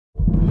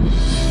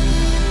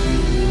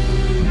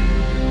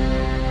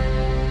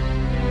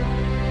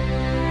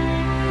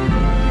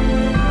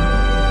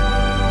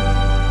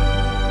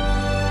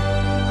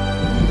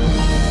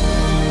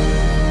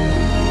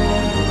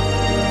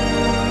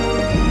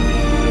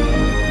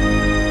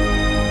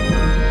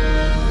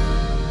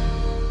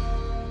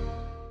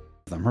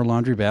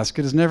laundry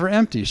basket is never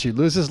empty. She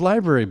loses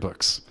library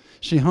books.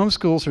 She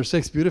homeschools her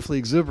 6 beautifully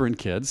exuberant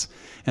kids,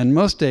 and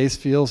most days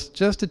feels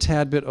just a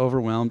tad bit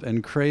overwhelmed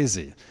and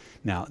crazy.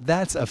 Now,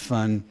 that's a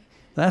fun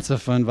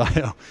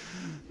bio.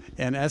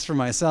 And as for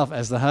myself,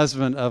 as the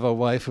husband of a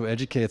wife who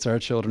educates our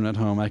children at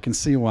home, I can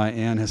see why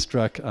Anne has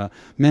struck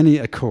many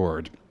a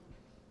chord.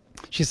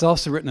 She's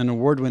also written an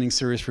award-winning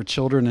series for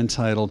children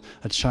entitled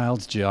A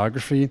Child's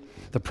Geography,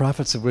 the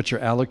profits of which are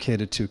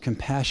allocated to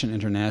Compassion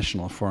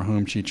International, for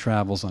whom she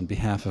travels on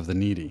behalf of the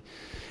needy.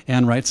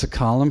 Anne writes a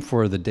column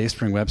for the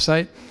Dayspring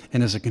website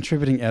and is a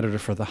contributing editor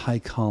for the High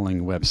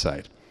Calling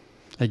website.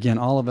 Again,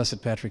 all of us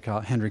at Patrick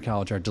Henry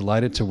College are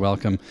delighted to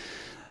welcome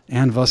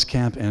Anne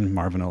Voskamp and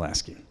Marvin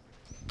Olasky.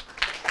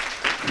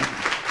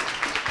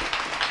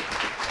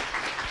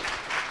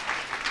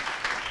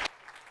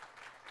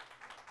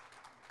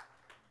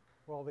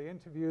 Well, the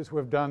interviews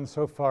we've done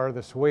so far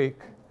this week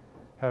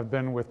have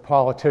been with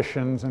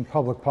politicians and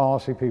public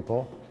policy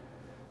people.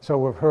 So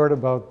we've heard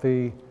about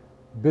the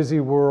busy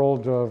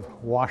world of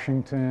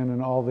Washington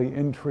and all the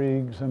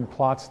intrigues and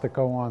plots that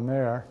go on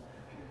there.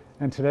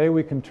 And today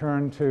we can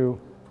turn to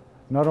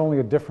not only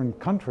a different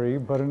country,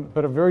 but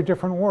a very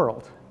different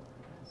world.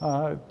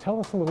 Tell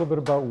us a little bit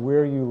about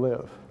where you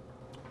live.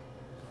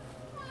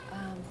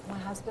 My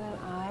husband and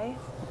I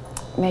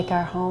make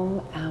our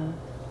home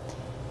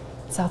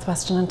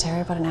southwestern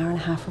Ontario, about an hour and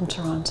a half from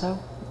Toronto.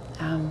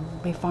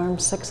 We farm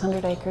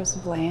 600 acres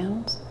of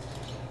land,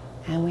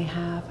 and we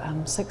have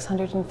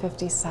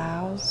 650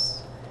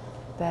 sows.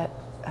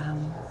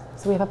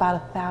 So we have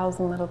about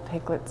 1,000 little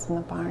piglets in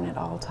the barn at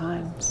all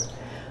times.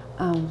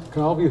 Can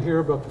all of you hear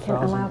about the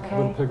 1,000 little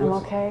piglets? I'm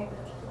okay.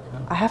 Yeah.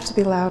 I have to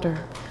be louder.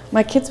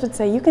 My kids would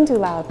say, "You can do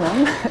loud,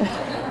 Mom."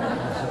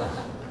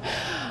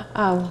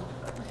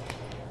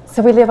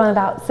 So we live on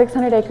about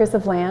 600 acres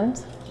of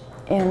land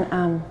in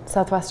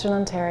southwestern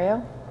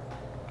Ontario,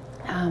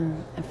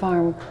 and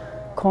farm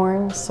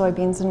corn,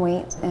 soybeans, and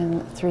wheat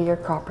in 3-year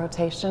crop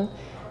rotation.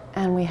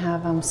 And we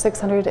have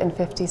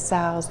 650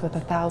 sows with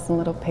 1,000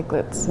 little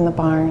piglets in the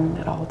barn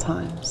at all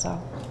times. So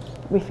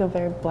we feel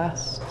very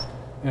blessed.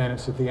 And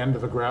it's at the end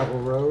of a gravel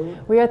road?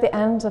 We're at the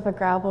end of a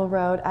gravel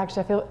road.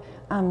 Actually, I feel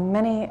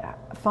many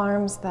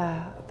farms,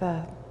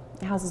 the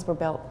houses were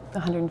built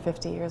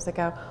 150 years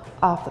ago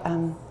off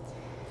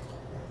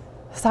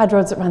side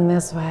roads that run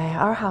this way.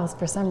 Our house,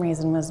 for some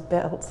reason, was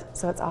built,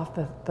 so it's off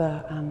the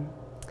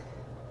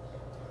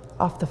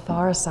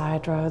far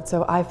side road.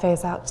 So I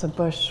face out to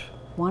bush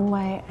one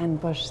way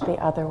and bush the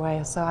other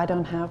way. So I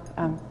don't have,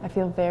 I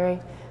feel very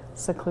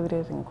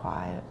secluded and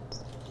quiet.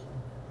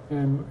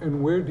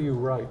 And where do you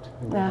write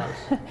in your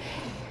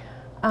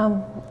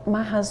house?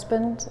 My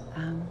husband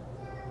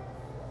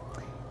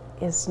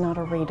is not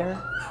a reader.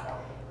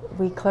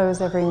 We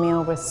close every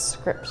meal with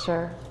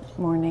scripture,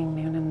 morning,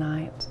 noon, and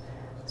night.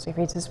 So he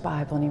reads his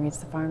Bible and he reads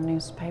the farm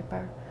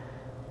newspaper.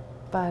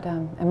 But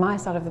and my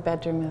side of the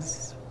bedroom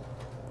is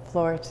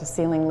floor to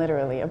ceiling,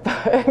 literally, of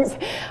books.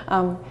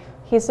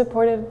 He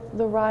supported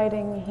the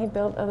writing. He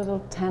built a little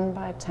 10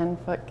 by 10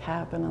 foot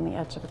cabin on the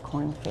edge of a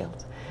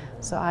cornfield.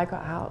 So I go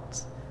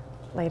out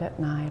late at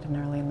night and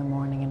early in the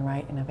morning and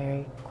write in a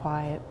very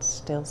quiet,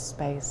 still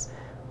space.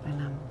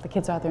 And the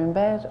kids are either in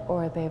bed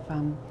or they've,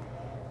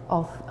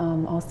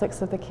 all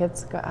 6 of the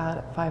kids go out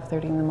at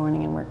 5:30 in the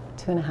morning and work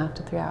 2.5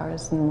 to 3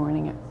 hours in the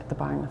morning at the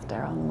barn with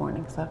Daryl in the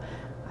morning. So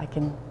I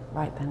can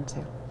write then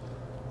too.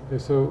 Okay,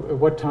 so at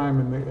what time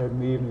in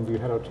the evening do you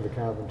head out to the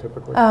cabin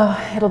typically?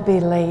 It'll be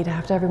late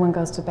after everyone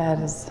goes to bed,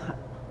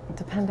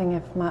 depending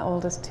if my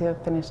oldest 2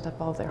 have finished up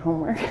all their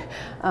homework.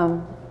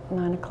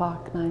 9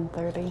 o'clock,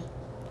 9:30.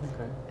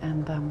 Okay.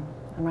 And I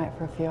write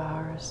for a few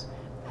hours.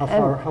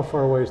 How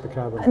far away is the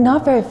cabin?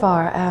 Not very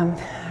far.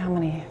 How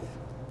many?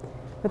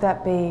 Would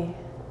that be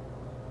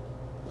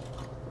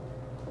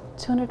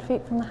 200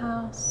 feet from the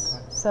house?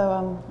 Okay.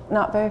 So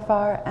not very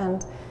far.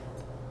 And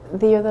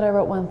the year that I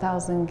wrote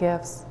 1,000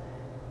 Gifts,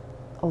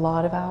 a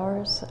lot of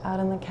hours out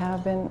in the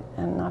cabin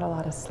and not a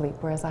lot of sleep,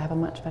 whereas I have a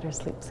much better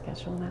sleep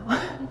schedule now.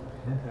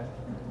 Okay.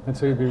 And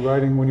so you'd be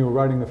writing, when you were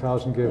writing the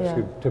 1,000 Gifts, yeah.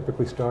 You'd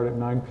typically start at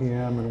 9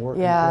 p.m. and work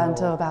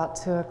until about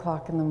 2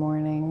 o'clock in the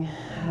morning.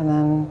 And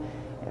then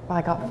if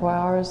I got 4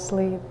 hours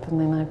sleep, and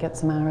then I'd get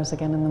some hours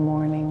again in the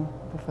morning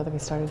before we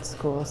started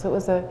school. So it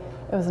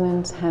was an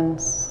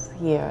intense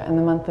year. In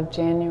the month of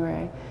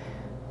January,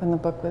 when the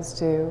book was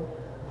due,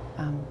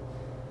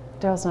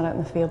 Daryl's not out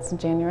in the fields in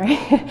January.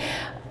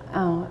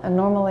 And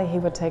normally he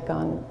would take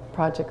on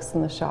projects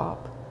in the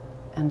shop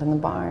and in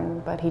the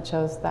barn, but he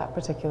chose that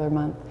particular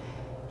month.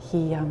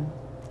 He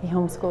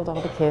homeschooled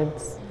all the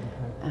kids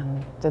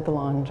and did the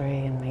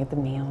laundry and made the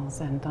meals.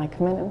 And I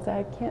come in and say,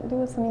 "I can't do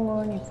this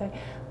anymore." And he'd say,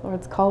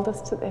 "Lord's called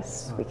us to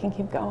this. We can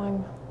keep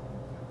going."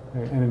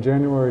 And in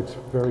January, it's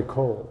very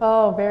cold.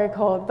 Oh, very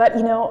cold. But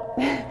you know,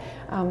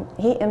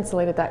 he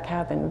insulated that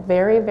cabin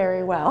very,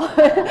 very well.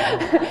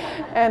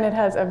 And it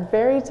has a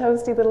very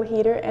toasty little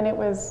heater, and it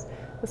was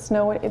the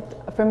snow.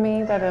 For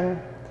me, that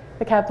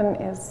the cabin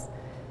is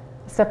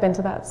step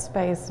into that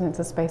space, and it's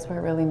a space where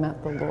I really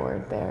met the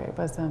Lord there. It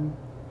was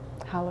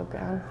hallowed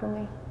ground for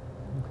me.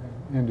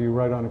 Okay. And do you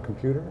write on a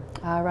computer?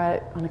 I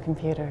write on a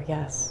computer,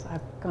 yes.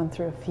 I've gone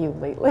through a few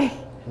lately.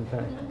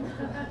 Okay.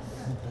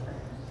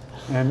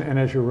 And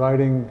as you're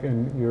writing,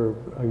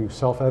 are you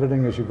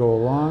self-editing as you go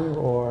along,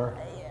 or?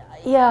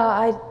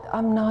 Yeah,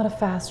 I'm not a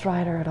fast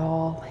writer at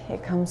all.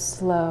 It comes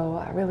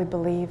slow. I really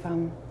believe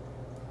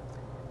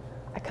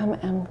I come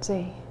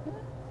empty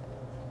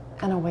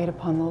and I wait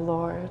upon the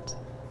Lord.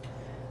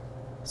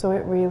 So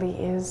it really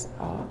is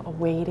a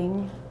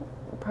waiting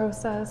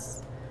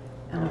process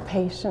and a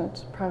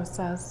patient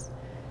process.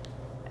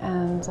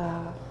 And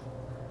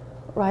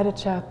write a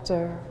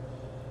chapter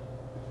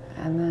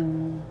and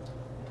then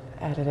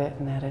edit it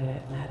and edit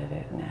it and edit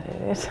it and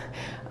edit it.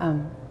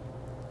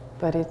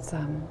 But it's,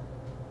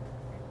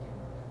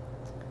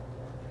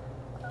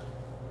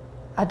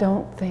 I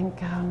don't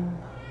think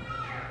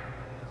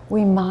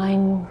we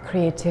mine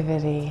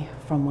creativity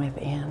from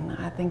within.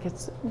 I think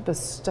it's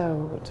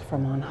bestowed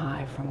from on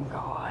high, from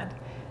God.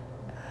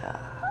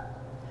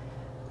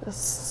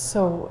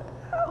 So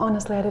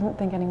honestly, I didn't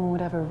think anyone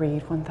would ever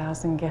read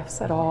 1,000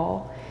 Gifts at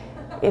all.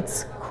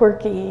 It's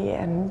quirky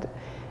and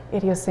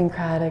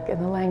idiosyncratic,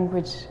 and the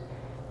language,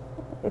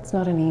 it's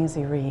not an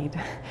easy read.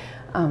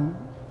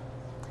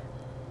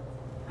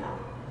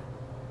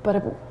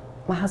 But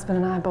my husband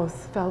and I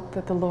both felt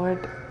that the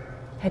Lord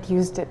had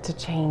used it to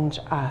change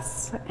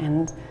us,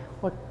 and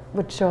what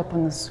would show up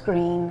on the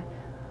screen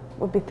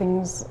would be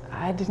things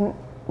I didn't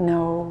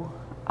know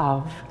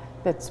of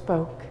that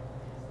spoke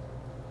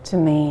to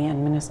me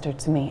and ministered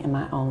to me in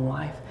my own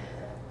life.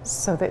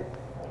 So that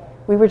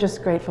we were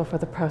just grateful for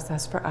the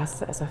process for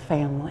us as a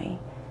family,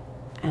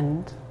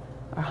 and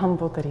are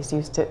humbled that He's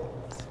used it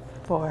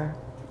for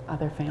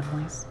other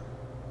families.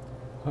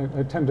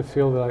 I tend to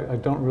feel that I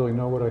don't really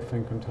know what I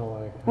think until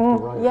I have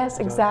to write. Yes,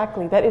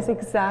 exactly. That is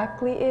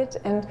exactly it.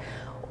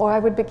 Or I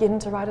would begin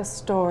to write a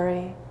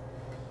story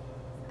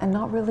and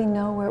not really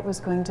know where it was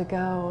going to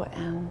go,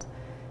 and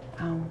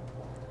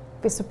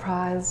be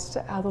surprised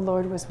how the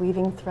Lord was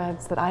weaving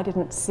threads that I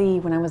didn't see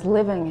when I was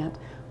living it,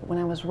 when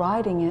I was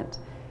writing it,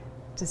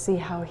 to see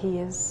how He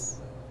is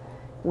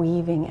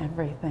weaving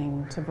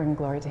everything to bring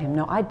glory to Him.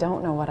 No, I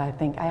don't know what I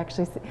think. I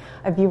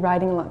view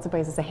writing in lots of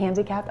ways as a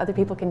handicap. Other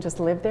people can just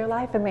live their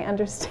life and they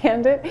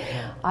understand it.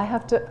 Yeah. I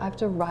have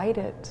to write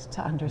it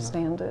to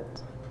understand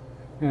it.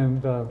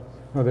 And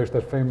there's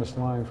that famous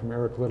line from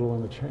Eric Liddell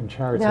in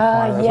Chariots of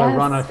Fire, as I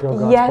run, I feel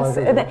God's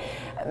pleasure.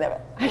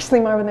 Yes. Actually,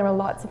 Marvin, there were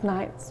lots of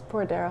nights,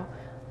 poor Daryl,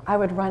 I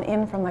would run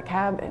in from the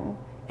cabin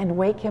and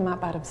wake him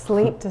up out of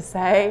sleep to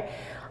say,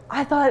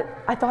 I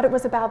thought it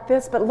was about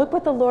this, but look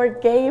what the Lord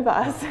gave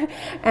us.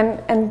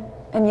 And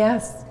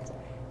yes,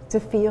 to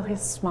feel His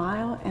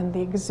smile and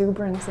the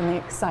exuberance and the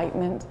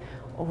excitement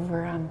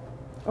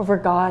over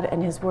God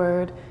and His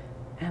Word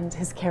and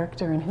His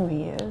character and who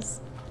He is.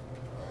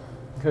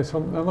 Okay, so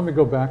now let me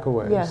go back a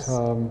ways. Yes.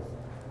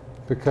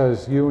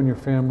 Because you and your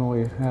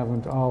family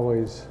haven't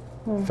always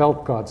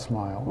felt God's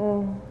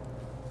smile.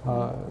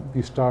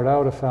 You start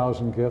out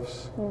 1,000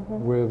 Gifts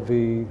with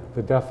the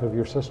death of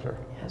your sister.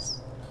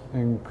 Yes.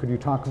 And could you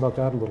talk about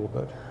that a little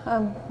bit?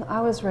 I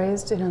was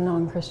raised in a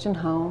non-Christian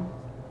home.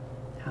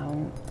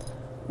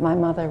 My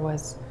mother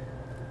was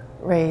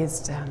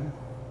raised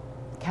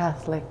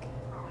Catholic,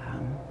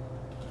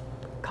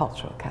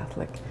 cultural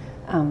Catholic.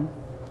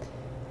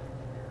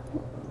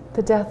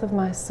 The death of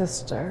my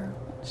sister,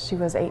 she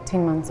was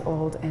 18 months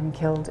old and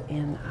killed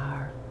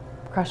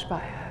crushed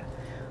by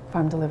a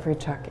farm delivery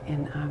truck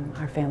in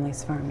our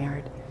family's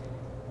farmyard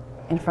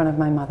in front of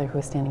my mother, who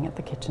was standing at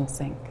the kitchen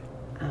sink.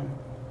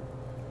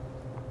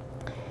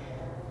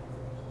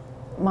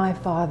 My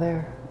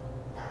father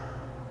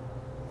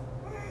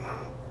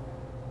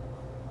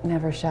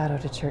never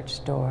shadowed a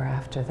church door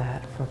after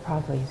that for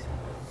probably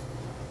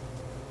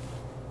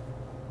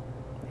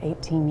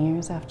 18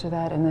 years after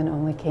that, and then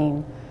only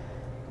came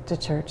to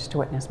church to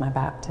witness my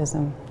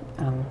baptism.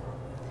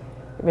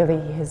 Really,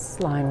 his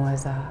line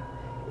was,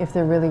 if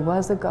there really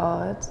was a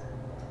God,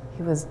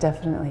 He was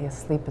definitely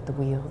asleep at the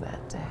wheel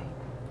that day.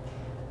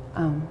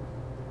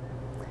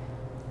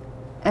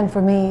 And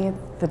for me,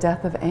 the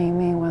death of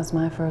Amy was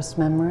my first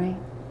memory.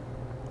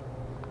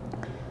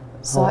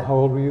 So how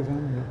old were you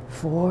then?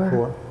 4.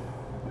 4.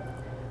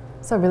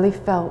 So I really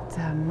felt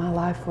my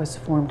life was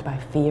formed by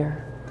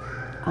fear,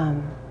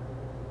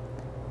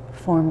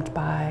 formed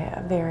by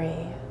a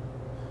very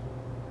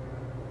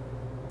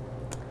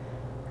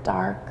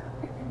dark,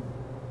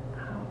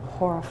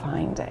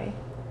 horrifying day.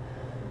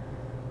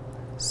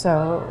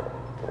 So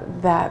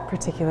that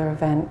particular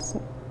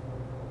event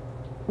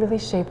really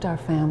shaped our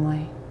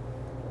family.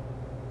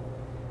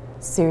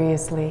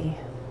 Seriously,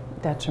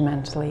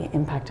 detrimentally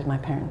impacted my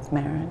parents'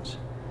 marriage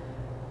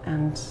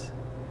and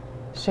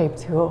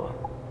shaped who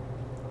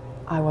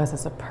I was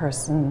as a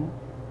person.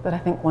 But I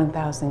think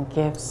 1,000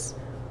 Gifts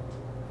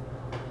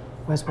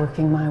was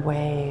working my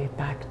way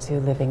back to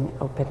living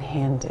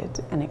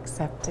open-handed and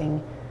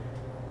accepting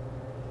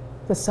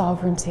the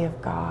sovereignty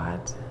of God,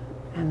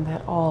 and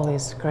that all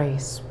is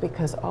grace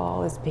because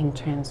all is being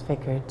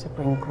transfigured to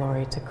bring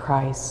glory to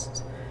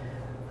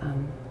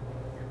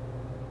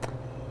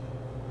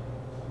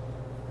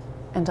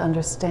and to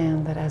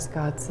understand that as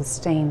God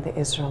sustained the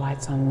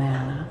Israelites on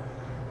manna,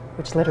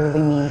 which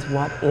literally means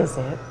what is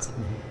it,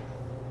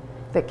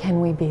 that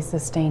can we be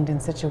sustained in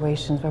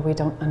situations where we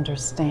don't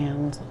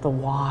understand the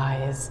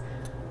whys,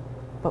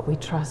 but we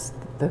trust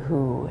the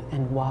who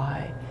and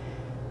why.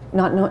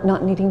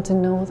 Not needing to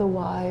know the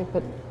why,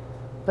 but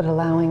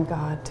allowing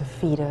God to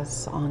feed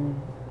us on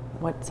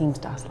what seems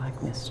to us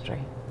like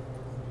mystery.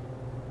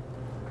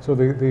 So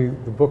the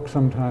book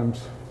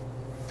sometimes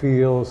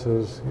feels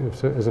as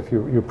if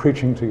you're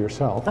preaching to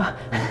yourself.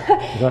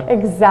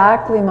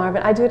 Exactly,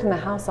 Marvin. I do it in the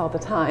house all the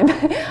time.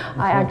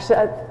 I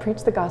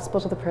preach the gospel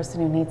to the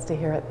person who needs to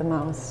hear it the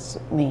most,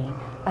 me.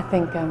 I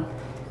think,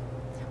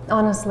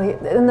 honestly,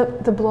 and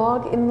the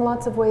blog in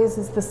lots of ways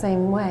is the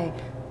same way.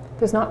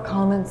 There's not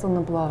comments on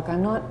the blog.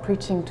 I'm not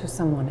preaching to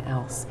someone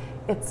else.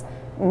 It's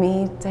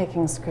me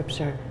taking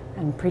scripture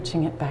and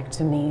preaching it back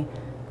to me.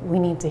 We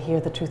need to hear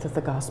the truth of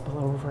the gospel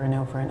over and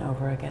over and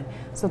over again.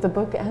 So the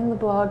book and the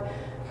blog,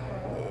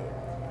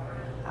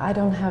 I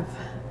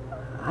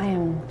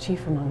am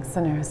chief among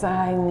sinners.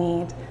 I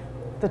need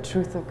the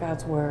truth of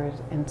God's word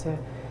and to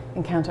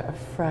encounter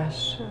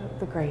afresh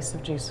the grace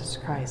of Jesus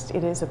Christ.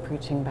 It is a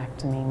preaching back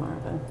to me,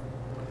 Marvin.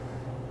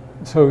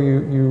 So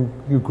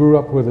you grew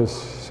up with this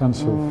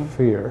sense of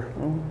fear.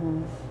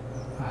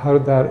 How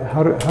did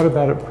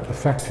that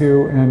affect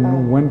you,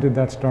 and when did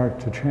that start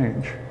to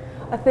change?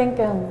 I think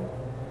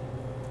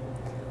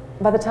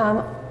by the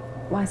time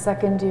my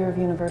second year of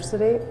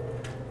university,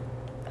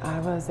 I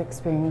was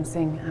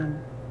experiencing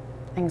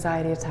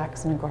anxiety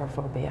attacks and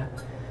agoraphobia.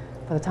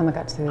 By the time I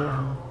got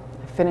to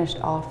finished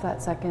off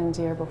that second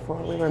year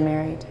before we were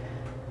married,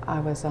 I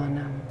was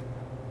on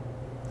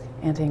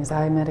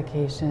anti-anxiety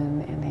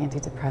medication and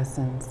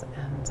antidepressants,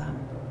 and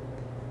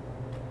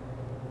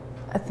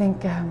I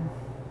think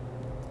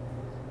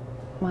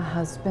my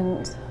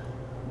husband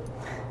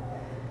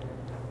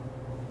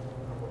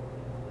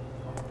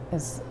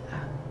is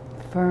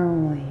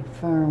firmly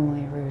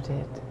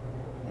rooted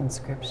in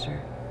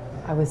Scripture.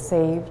 I was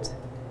saved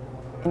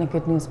in a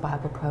Good News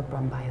Bible Club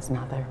run by his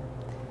mother.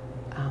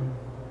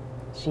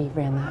 She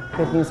ran that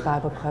Good News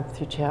Bible Club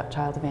through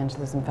Child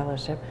Evangelism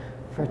Fellowship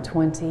for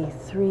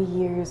 23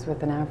 years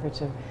with an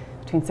average of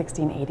between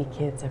 60 and 80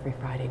 kids every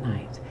Friday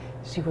night.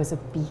 She was a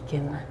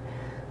beacon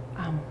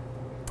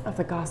of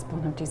the gospel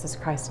and of Jesus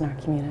Christ in our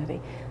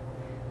community.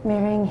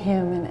 Marrying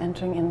him and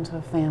entering into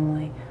a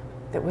family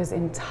that was the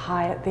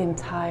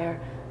entire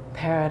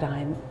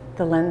paradigm,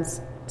 the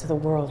lens to the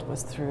world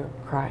was through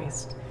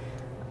Christ.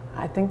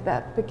 I think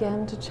that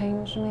began to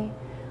change me.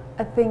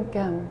 I think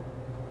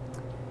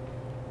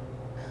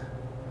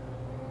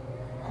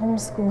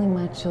homeschooling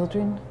my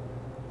children,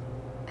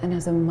 and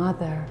as a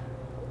mother,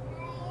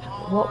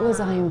 what was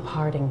I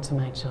imparting to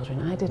my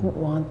children? I didn't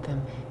want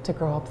them to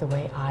grow up the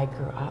way I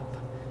grew up.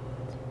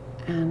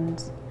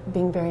 And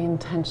being very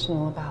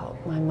intentional about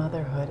my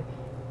motherhood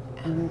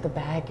and the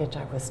baggage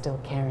I was still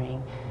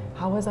carrying.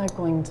 How was I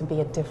going to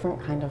be a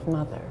different kind of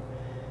mother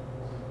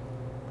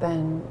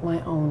than my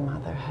own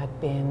mother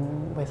had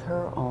been with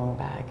her own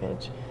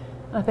baggage?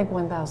 And I think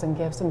 1,000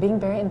 Gifts, and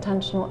being very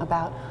intentional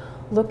about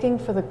looking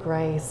for the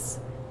grace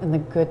and the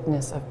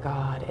goodness of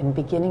God and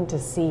beginning to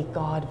see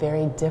God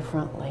very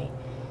differently,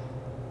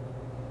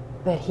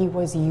 that he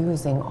was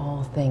using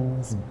all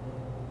things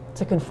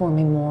to conform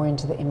me more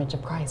into the image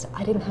of Christ.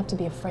 I didn't have to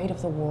be afraid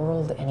of the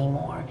world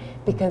anymore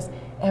because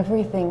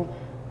everything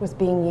was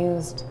being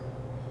used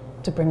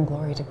to bring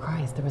glory to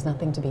Christ. There was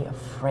nothing to be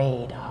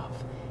afraid of.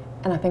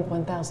 And I think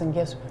 1,000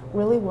 Gifts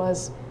really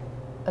was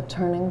a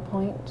turning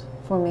point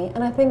for me.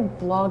 And I think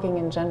blogging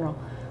in general,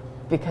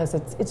 because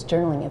it's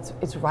journaling,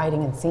 it's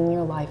writing and seeing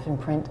your life in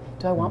print.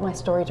 Do I want my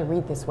story to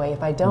read this way?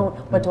 If I don't,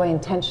 what do I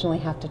intentionally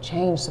have to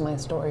change so my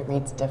story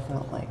reads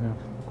differently? Yeah.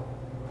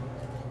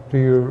 Do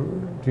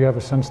you have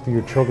a sense that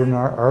your children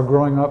are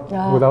growing up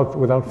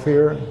without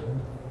fear?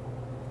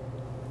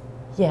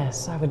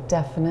 Yes, I would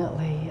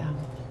definitely,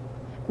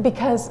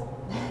 because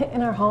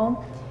in our home,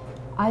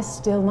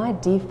 my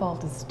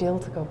default is still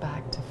to go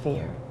back to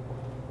fear.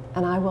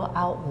 And I will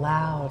out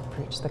loud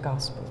preach the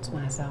gospel to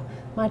myself.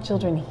 My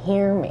children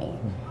hear me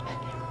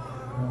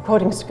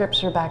quoting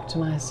scripture back to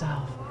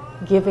myself,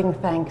 giving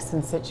thanks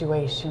in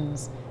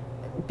situations,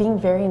 being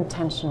very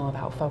intentional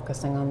about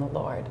focusing on the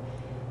Lord.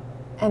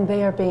 And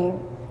they're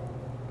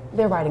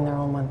writing their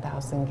own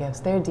 1,000 gifts,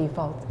 their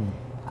default.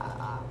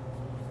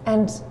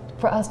 And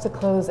for us to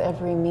close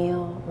every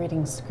meal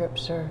reading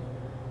scripture,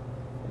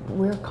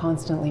 we're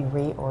constantly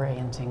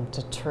reorienting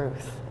to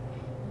truth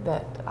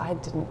that I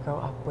didn't grow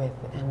up with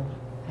and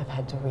have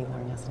had to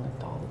relearn as an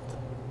adult.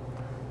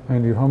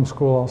 And you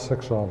homeschool all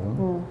 6 of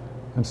them.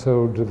 And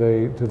so do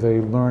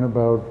they learn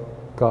about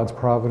God's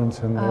providence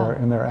in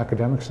their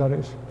academic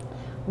studies?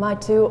 My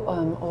 2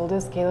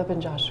 oldest, Caleb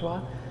and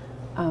Joshua,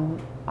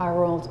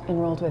 are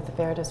enrolled with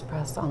Veritas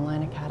Press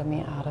Online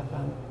Academy out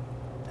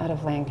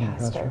of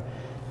Lancaster.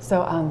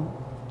 So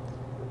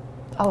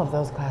all of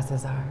those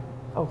classes are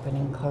open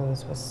and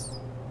closed with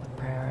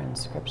prayer and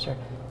scripture,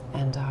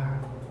 and our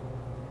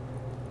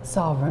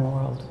sovereign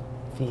world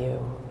view,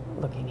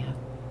 looking at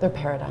their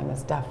paradigm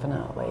is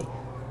definitely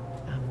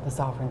the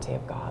sovereignty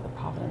of God, the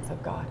providence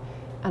of God.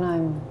 And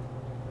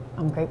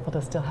I'm grateful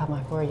to still have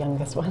my 4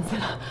 youngest ones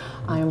that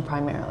I am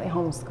primarily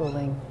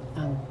homeschooling,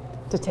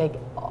 to take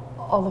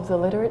all of the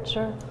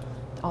literature,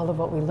 all of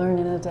what we learn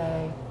in a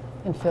day,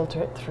 and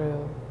filter it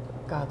through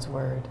God's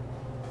Word.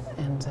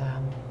 And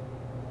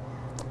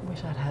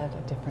wish I'd had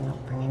a different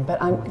upbringing. But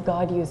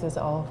God uses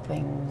all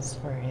things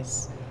for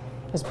His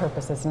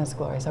purposes and His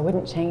glory. So I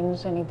wouldn't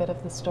change any bit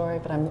of the story,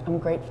 but I'm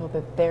grateful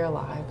that their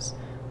lives,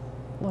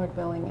 Lord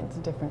willing, it's a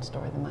different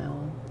story than my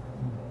own.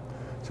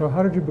 So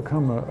how did you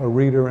become a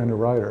reader and a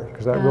writer?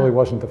 Because that really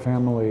wasn't the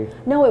family.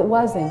 No, it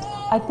wasn't.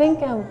 I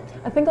think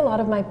a lot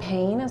of my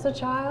pain as a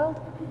child,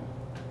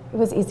 it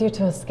was easier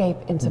to escape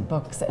into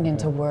books and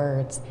into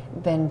words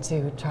than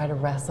to try to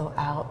wrestle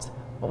out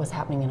what was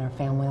happening in our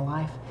family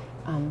life.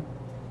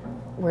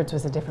 Words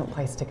was a different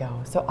place to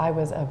go. So I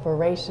was a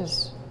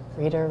voracious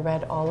reader,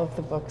 read all of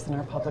the books in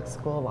our public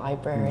school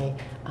library.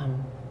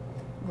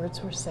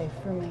 Words were safe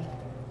for me.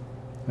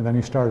 And then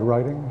you started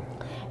writing?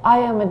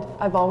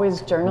 I've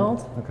always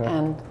journaled, Okay.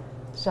 and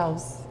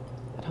shelves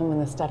at home in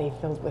the study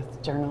filled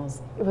with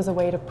journals. It was a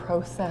way to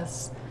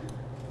process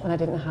when I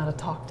didn't know how to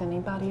talk to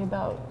anybody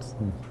about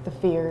the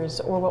fears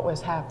or what was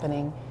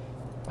happening.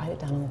 Write it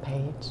down on the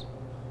page.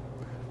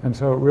 And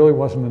so it really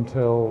wasn't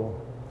until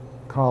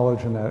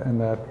college and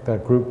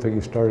that group that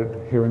you started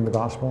hearing the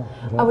gospel?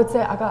 I would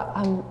say I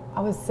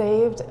was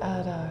saved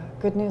at a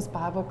Good News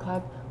Bible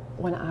Club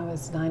when I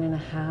was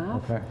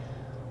 9.5. Okay.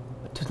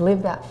 To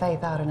live that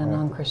faith out in a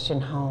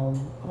non-Christian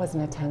home. I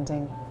wasn't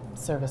attending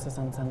services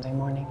on Sunday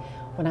morning.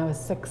 When I was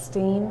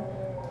 16,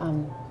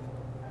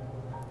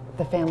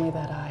 the family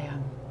that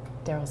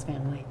Daryl's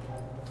family,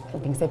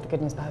 being saved at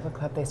Good News Bible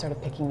Club, they started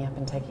picking me up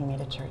and taking me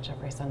to church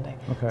every Sunday.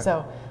 Okay.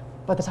 So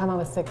by the time I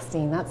was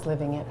 16, that's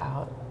living it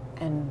out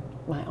in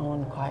my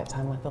own quiet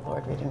time with the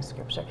Lord, reading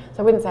scripture. So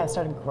I wouldn't say I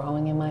started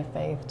growing in my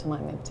faith till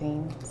my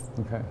mid-teens.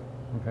 Okay,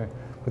 okay.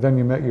 But then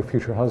you met your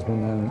future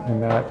husband in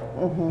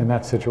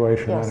that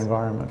situation, that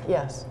environment.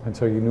 Yes. And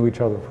so you knew each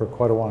other for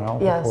quite a while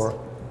Yes. before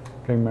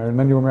getting married. And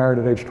then you were married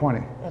at age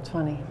 20. At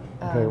 20.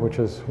 Okay, which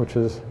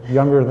is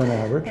younger than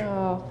average.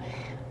 Oh,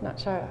 not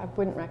sure. I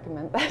wouldn't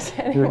recommend that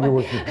to anyone.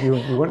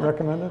 You wouldn't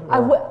recommend it? I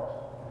would.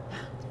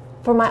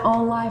 For my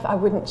own life, I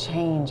wouldn't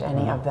change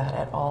any of that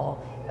at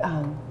all.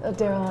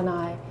 Daryl and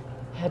I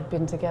had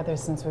been together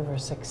since we were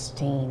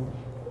 16.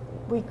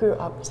 We grew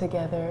up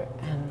together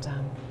and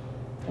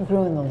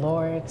grew in the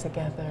Lord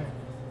together.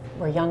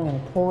 We're young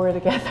and poor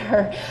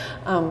together.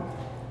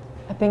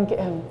 I think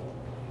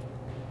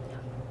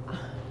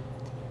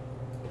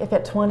if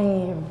at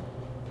 20 you're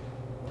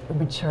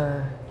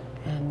mature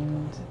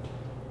and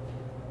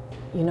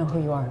you know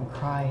who you are in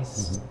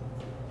Christ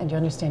and you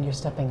understand you're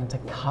stepping into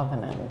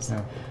covenant,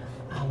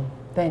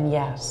 then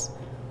yes.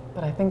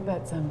 But I think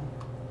that's a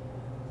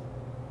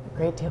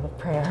great deal of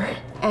prayer.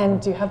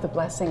 And you have the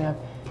blessing of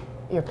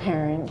your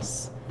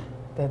parents,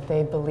 that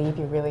they believe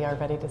you really are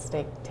ready to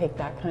take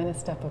that kind of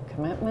step of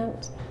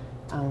commitment.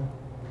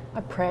 I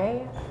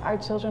pray our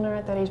children are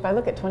at that age, but I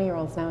look at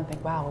 20-year-olds now and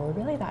think, wow, we're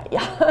really that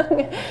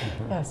young?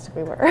 Yes,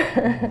 we were.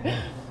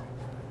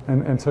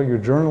 And so you're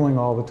journaling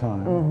all the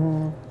time.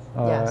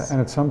 Yes.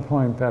 And at some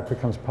point that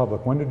becomes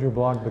public. When did your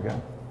blog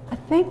begin? I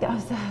think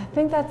that's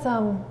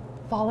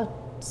fall of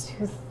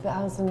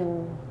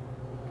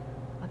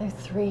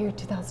 2003 or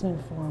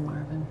 2004,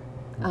 Marvin.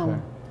 Okay.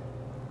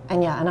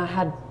 And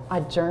I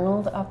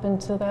journaled up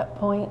until that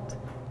point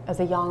as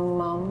a young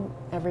mom,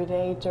 every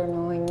day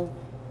journaling,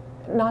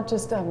 not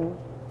just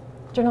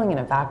journaling in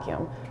a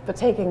vacuum, but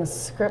taking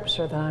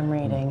scripture that I'm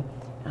reading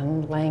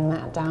and laying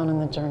that down in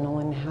the journal,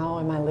 and how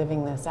am I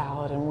living this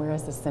out, and where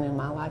is the sin in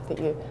my life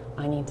that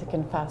I need to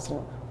confess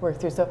and work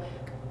through. So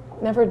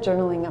never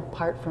journaling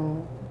apart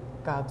from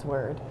God's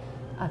Word.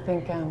 I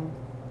think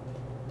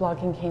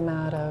blogging came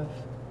out of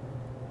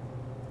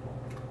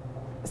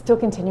still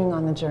continuing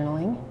on the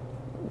journaling,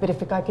 but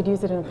if I could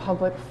use it in a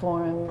public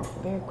forum,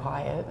 very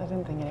quiet, I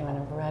didn't think anyone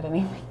ever read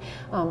anything.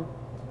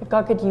 If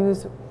God could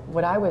use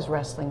what I was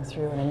wrestling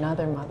through in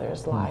another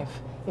mother's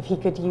life, if He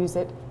could use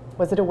it,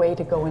 was it a way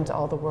to go into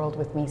all the world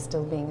with me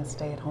still being a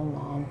stay-at-home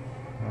mom,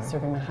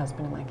 serving my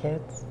husband and my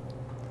kids?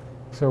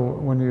 So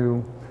when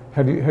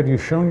had you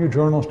shown your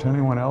journals to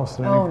anyone else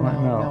at any point?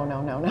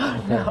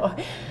 No.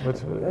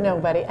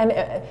 Nobody. And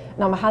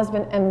no, my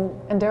husband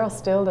and Daryl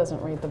still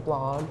doesn't read the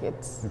blog.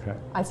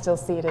 I still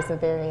see it as a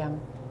very, I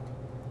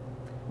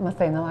must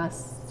say in the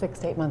last 6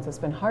 to 8 months it's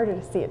been harder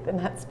to see it in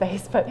that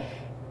space, but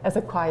as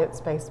a quiet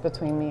space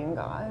between me and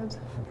God.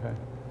 Okay.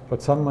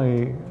 But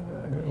suddenly,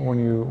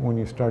 when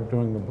you start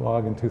doing the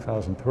blog in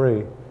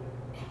 2003,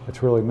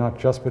 it's really not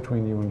just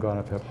between you and God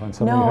at that point.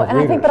 Suddenly you have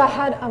readers. I think, but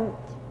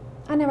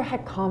I never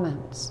had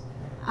comments.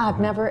 I've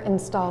never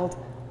installed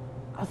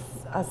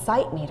a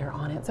site meter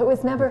on it, so it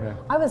was never.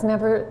 I was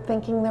never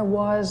thinking there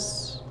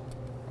was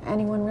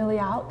anyone really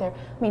out there.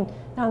 I mean,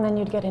 now and then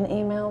you'd get an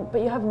email,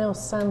 but you have no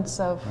sense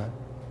of.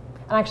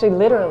 And actually,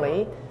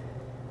 literally,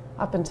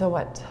 up until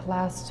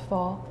last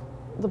fall,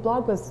 the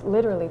blog was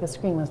literally, the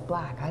screen was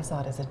black. I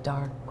saw it as a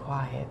dark,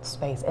 quiet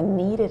space and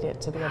needed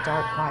it to be a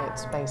dark, quiet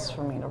space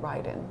for me to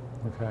write in.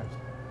 Okay.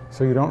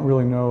 So you don't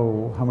really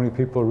know how many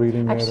people are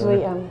reading it?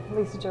 Actually,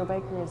 Lisa Jo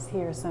Baker is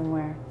here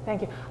somewhere.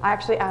 Thank you. I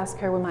actually asked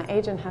her, when my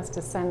agent has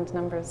to send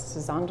numbers to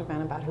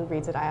Zondervan about who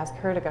reads it, I ask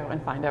her to go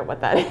and find out what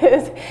that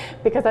is.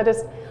 Because I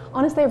just,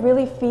 honestly, I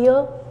really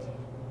feel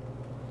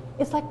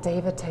it's like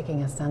David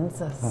taking a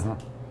census.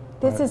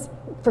 This is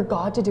for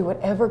God to do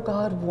whatever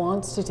God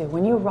wants to do.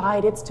 When you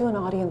write, it's to an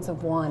audience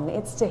of one.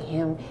 It's to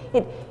Him.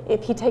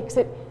 If He takes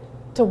it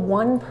to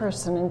one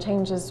person and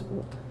changes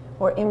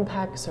or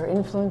impacts or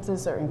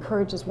influences or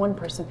encourages one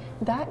person,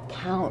 that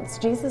counts.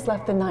 Jesus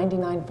left the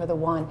 99 for the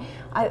one.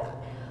 I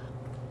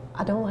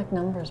don't like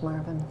numbers,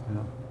 Marvin.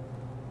 Yeah.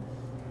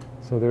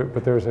 So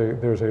there's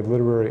a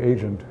literary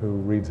agent who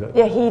reads it.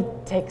 Yeah, he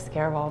takes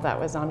care of all that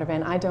with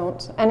Zondervan. I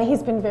don't, and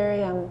he's been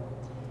very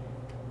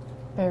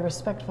very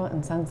respectful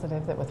and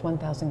sensitive that with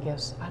 1,000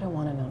 gifts, I don't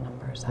want to know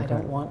numbers. Okay. I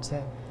don't want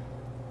to.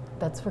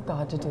 That's for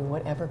God to do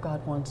whatever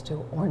God wants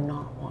to or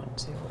not want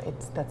to.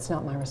 That's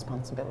not my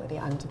responsibility.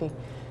 I'm to be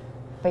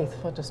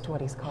faithful just to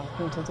what He's called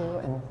me to do,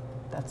 and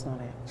that's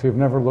not it. So you've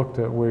never looked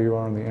at where you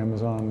are on the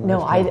Amazon?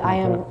 No,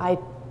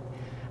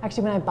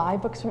 actually, when I buy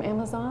books from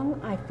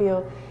Amazon, I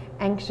feel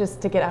anxious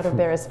to get out of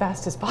there as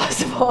fast as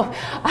possible.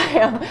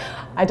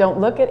 I don't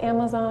look at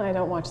Amazon. I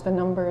don't watch the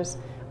numbers.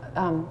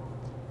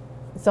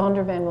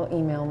 Zondervan will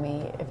email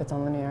me if it's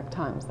on the New York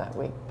Times that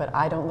week, but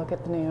I don't look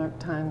at the New York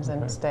Times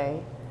and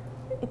stay.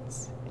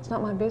 It's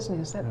not my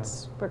business.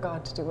 That's for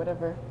God to do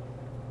whatever.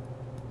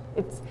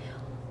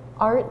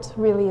 Art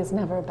really is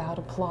never about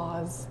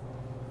applause.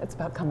 It's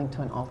about coming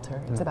to an altar.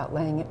 It's about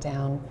laying it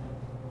down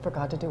for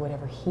God to do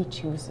whatever He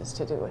chooses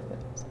to do with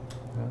it.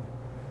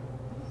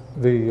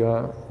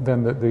 Yeah.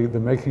 The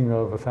making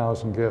of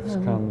 1,000 gifts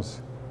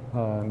comes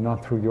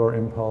not through your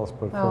impulse,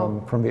 but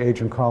from the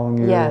agent calling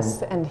you.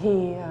 Yes, and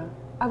he.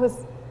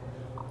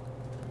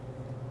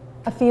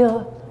 I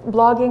feel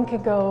blogging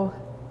could go.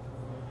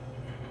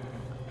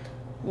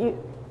 You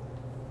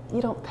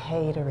don't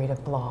pay to read a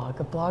blog.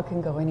 A blog can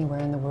go anywhere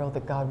in the world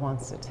that God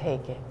wants to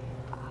take it.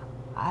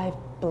 I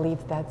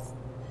believe that's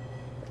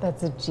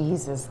a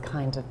Jesus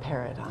kind of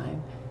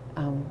paradigm.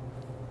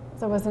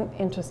 So I wasn't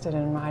interested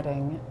in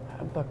writing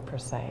a book per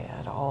se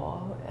at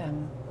all.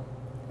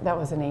 That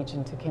was an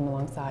agent who came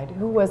alongside,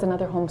 who was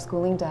another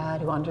homeschooling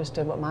dad, who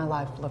understood what my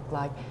life looked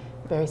like,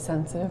 very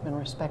sensitive and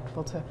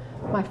respectful to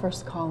my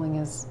first calling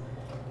is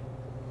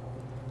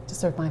to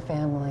serve my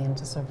family and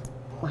to serve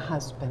my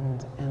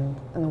husband, and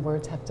the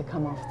words have to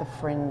come off the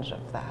fringe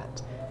of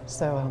that.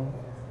 So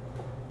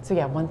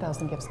yeah,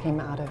 1,000 Gifts came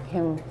out of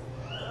him.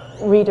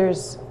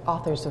 Readers,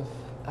 authors of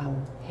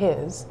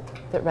his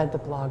that read the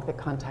blog that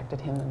contacted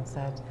him and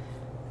said,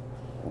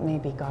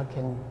 maybe God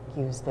can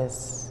use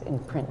this in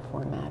print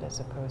format as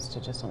opposed to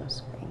just on a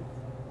screen.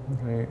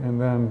 Okay, and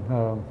then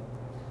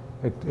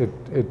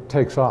it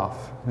takes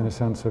off in a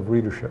sense of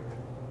readership.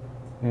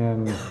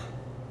 And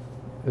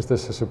is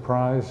this a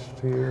surprise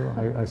to you?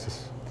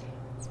 It's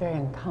very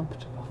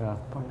uncomfortable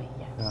for me,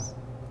 yes,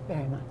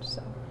 very much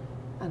so.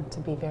 And to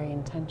be very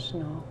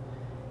intentional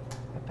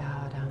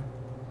about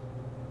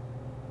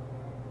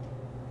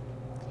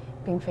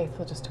being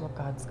faithful just to what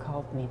God's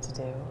called me to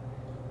do.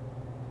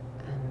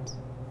 And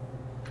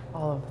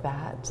all of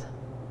that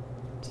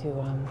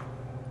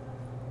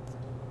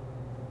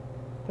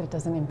that it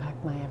doesn't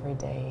impact my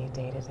everyday,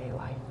 day-to-day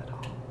life at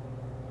all.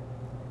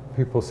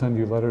 People send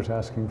you letters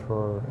asking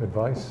for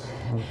advice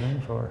on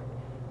things, or?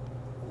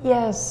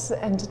 Yes,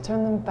 and to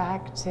turn them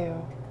back to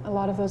a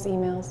lot of those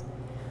emails.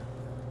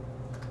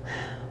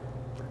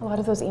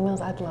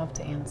 I'd love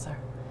to answer.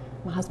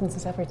 My husband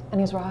says and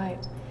he's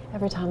right.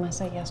 Every time I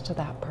say yes to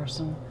that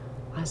person,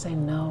 I say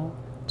no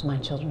to my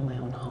children in my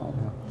own home.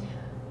 Yeah.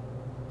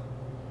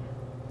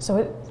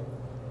 So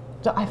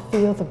I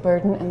feel the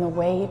burden and the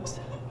weight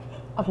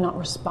of not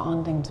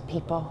responding to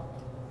people.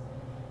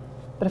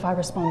 But if I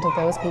respond to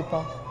those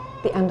people,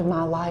 at the end of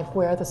my life,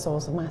 where are the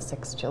souls of my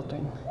 6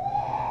 children?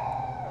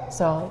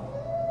 So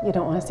you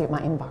don't want to see what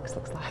my inbox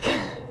looks like.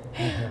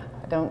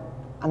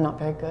 I'm not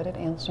very good at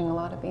answering a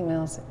lot of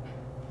emails.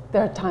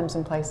 There are times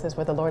and places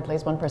where the Lord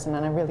lays one person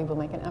and I really will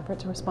make an effort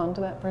to respond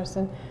to that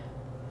person.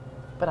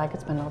 But I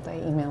could spend all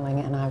day emailing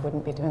and I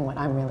wouldn't be doing what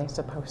I'm really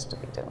supposed to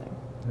be doing.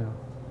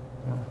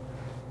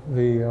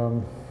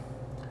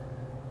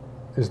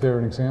 Is there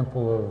an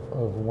example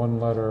of one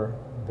letter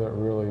that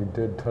really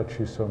did touch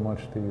you so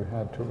much that you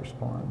had to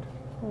respond?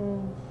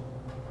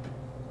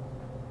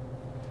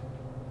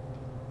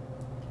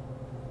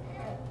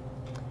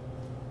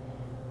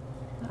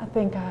 I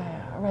think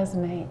I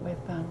resonate with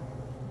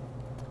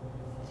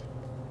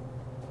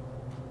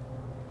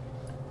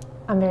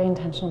I'm very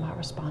intentional about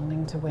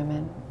responding to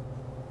women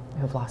who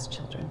have lost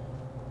children,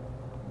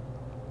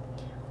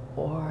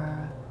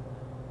 or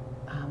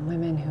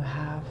women who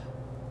have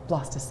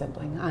lost a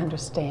sibling. I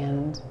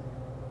understand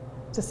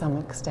to some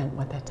extent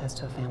what that does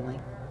to a family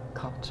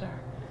culture.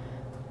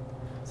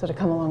 So to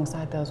come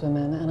alongside those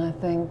women, and I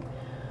think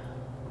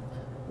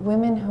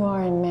women who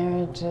are in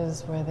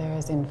marriages where there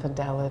is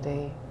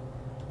infidelity,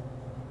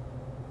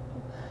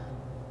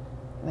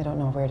 they don't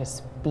know where to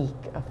speak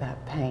of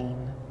that pain.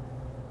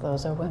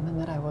 Those are women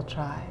that I will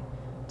try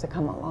to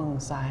come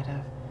alongside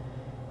of.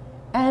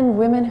 And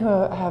women who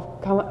have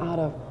come out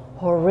of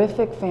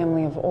horrific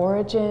family of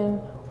origin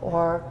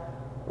or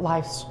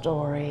life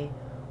story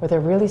where they're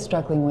really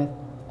struggling with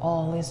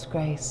all is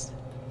grace.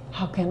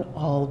 How can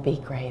all be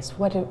grace?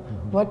 What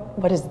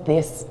is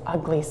this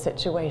ugly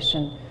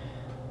situation?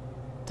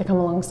 To come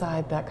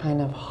alongside that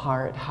kind of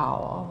heart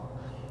howl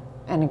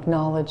and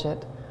acknowledge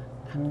it.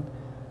 And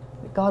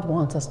God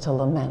wants us to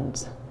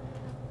lament.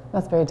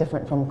 That's very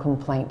different from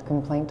complaint.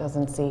 Complaint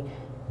doesn't see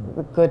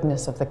the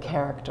goodness of the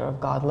character of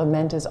God.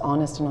 Lament is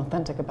honest and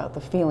authentic about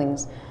the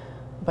feelings,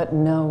 but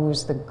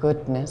knows the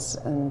goodness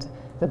and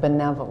the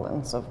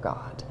benevolence of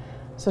God.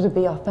 So to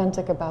be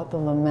authentic about the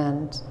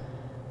lament,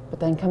 but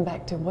then come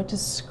back to what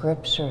does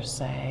Scripture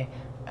say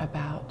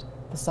about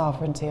the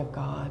sovereignty of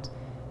God,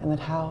 and that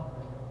how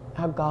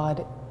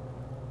God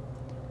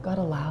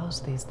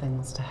allows these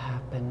things to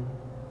happen,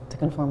 to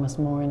conform us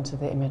more into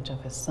the image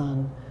of His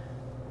Son,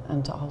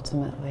 and to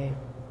ultimately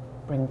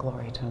bring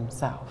glory to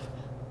Himself.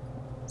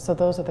 So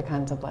those are the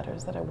kinds of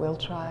letters that I will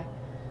try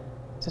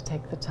to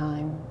take the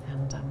time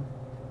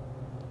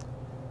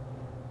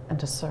and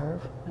to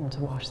serve and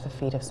to wash the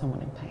feet of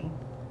someone in pain.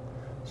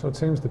 So it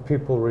seems that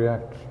people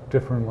react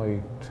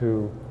differently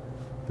to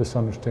this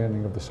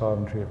understanding of the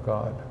sovereignty of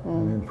God.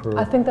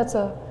 I think that's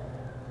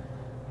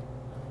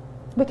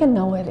we can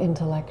know it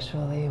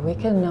intellectually, we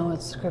can know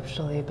it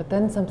scripturally, but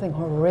then something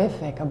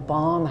horrific, a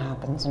bomb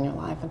happens in your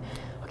life, and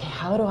okay,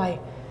 how do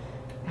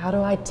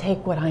I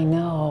take what I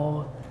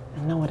know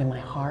and know it in my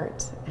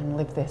heart and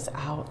live this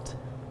out?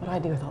 What do I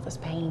do with all this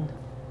pain?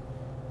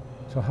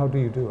 So how do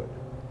you do it?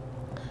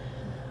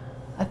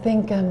 I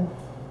think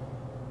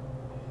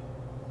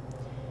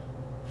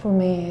for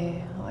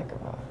me, like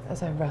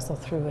as I wrestle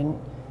through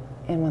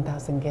in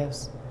 1,000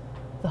 Gifts,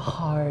 the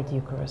hard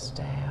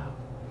Eucharisteo,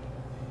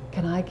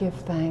 can I give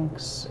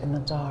thanks in the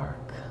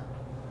dark?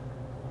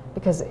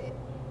 Because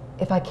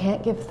if I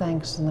can't give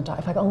thanks in the dark,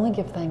 if I only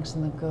give thanks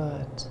in the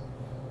good,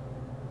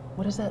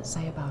 what does that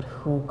say about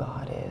who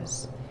God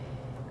is?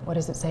 What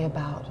does it say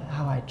about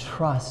how I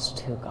trust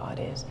who God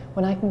is?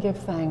 When I can give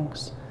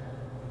thanks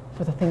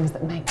for the things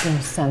that make no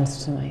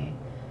sense to me,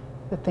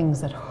 the things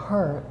that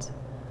hurt,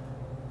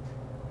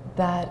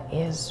 that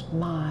is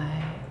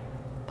my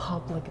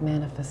public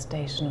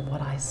manifestation of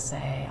what I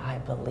say I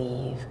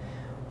believe,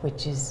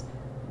 which is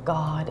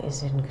God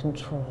is in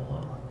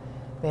control,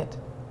 that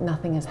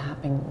nothing is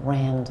happening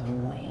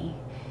randomly,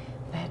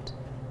 that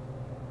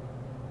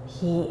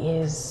He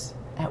is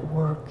at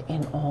work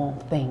in all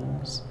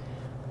things.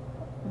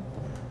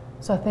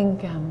 So I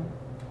think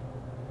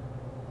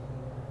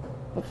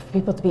for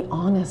people to be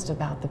honest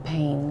about the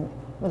pain,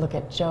 we look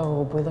at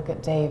Job, we look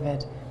at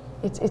David,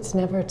 it's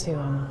never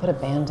to put a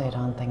Band-Aid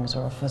on things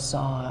or a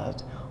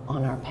facade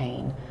on our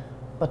pain,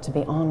 but to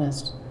be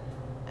honest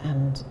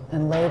and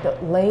lay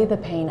the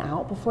pain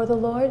out before the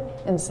Lord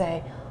and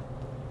say,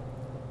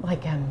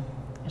 like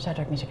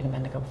Shadrach, Meshach, and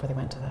Abednego before they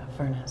went to the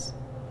furnace,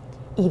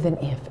 even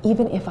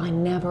if I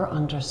never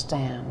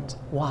understand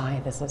why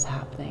this is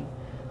happening,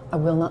 I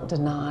will not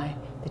deny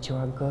that you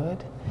are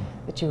good,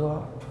 that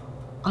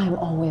I am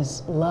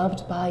always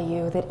loved by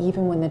you, that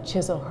even when the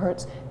chisel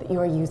hurts, that you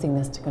are using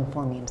this to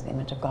conform me into the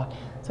image of God.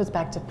 So it's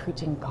back to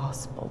preaching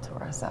gospel to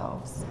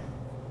ourselves.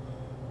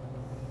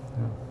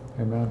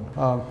 Yeah. Amen.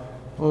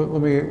 Well,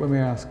 let me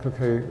ask.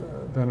 Okay,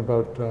 then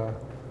about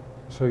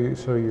so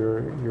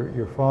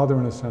your father,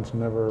 in a sense,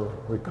 never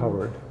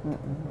recovered.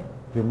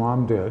 Your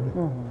mom did.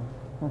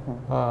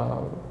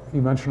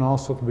 You mentioned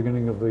also at the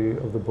beginning of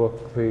the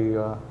book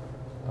the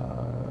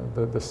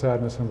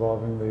sadness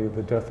involving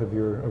the death of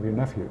your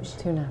nephews.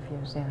 Two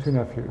nephews, yes. Two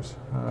nephews.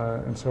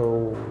 And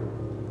so,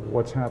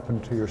 what's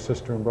happened to your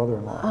sister and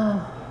brother-in-law?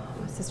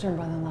 My sister and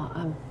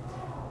brother-in-law,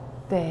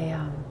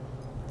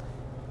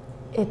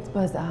 it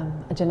was a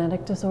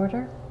genetic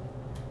disorder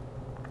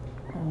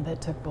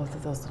that took both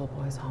of those little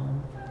boys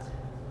home.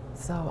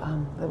 So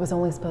it was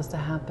only supposed to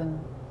happen,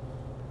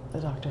 the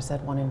doctor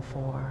said 1 in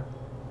 4.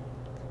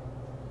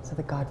 So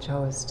that God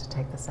chose to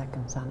take the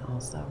second son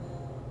also.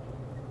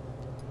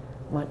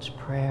 Much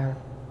prayer.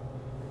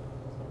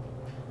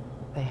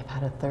 They have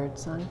had a third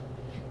son.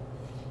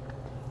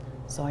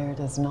 Sawyer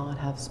does not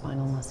have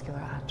spinal muscular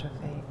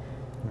atrophy.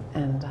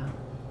 And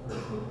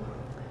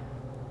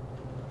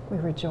we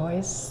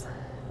rejoice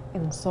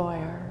in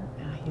Sawyer.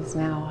 He's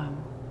now,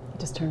 he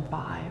just turned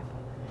 5.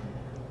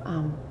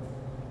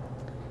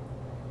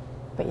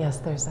 But yes,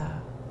 there's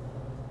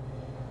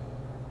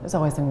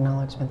always an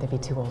acknowledgement there'd be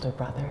 2 older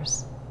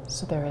brothers.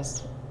 So there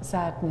is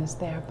sadness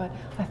there. But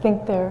I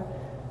think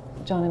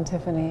John and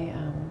Tiffany,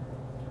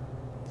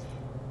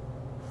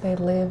 they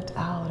lived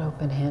out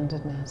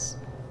open-handedness.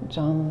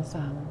 John's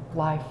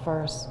life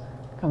verse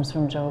comes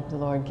from Job, the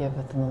Lord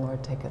giveth and the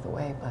Lord taketh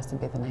away. Blessed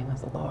be the name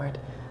of the Lord.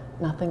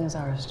 Nothing is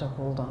ours to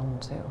hold on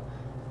to.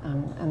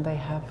 And they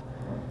have,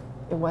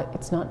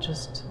 it's not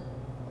just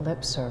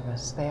lip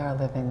service. They are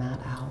living that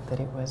out, that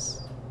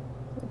it's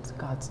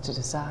God's to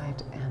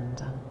decide,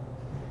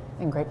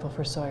 and grateful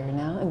for Sawyer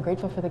now, and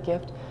grateful for the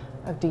gift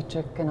of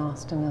Dietrich and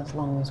Austin as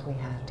long as we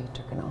have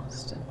Dietrich and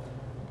Austin.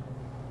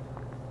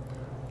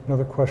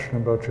 Another question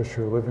about just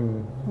your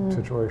living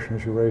situation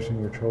as you're raising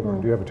your children.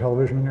 Do you have a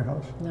television in your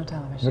house? No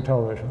television. No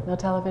television? No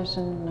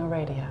television, no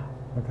radio.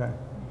 Okay.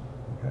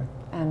 Okay.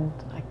 And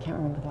I can't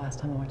remember the last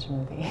time I watched a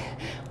movie.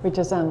 We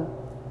just,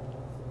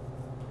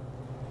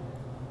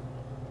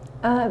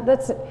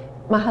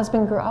 my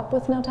husband grew up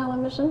with no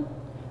television.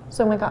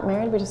 So when we got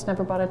married, we just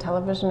never brought a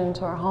television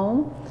into our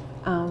home.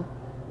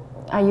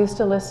 I used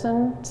to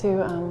listen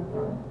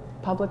to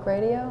public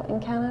radio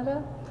in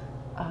Canada.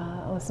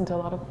 I listened to a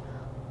lot of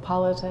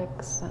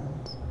politics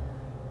and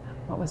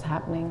what was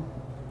happening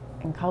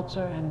in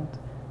culture, and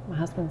my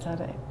husband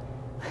said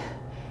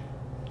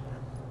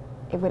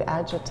it would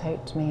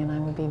agitate me and I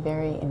would be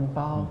very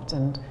involved,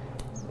 and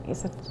he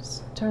said,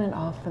 just turn it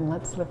off and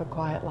let's live a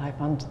quiet life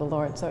unto the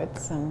Lord. So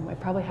it's, we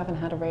probably haven't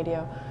had a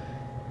radio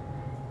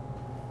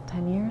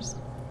 10 years.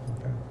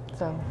 Okay.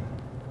 So.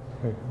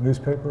 Okay.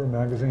 Newspaper,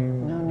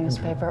 magazine? No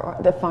newspaper, or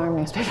the farm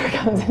newspaper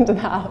comes into the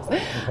house.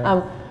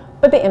 Okay.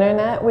 But the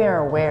internet, we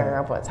are aware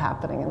of what's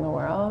happening in the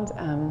world,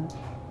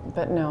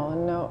 but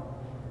no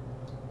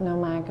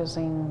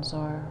magazines,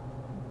 or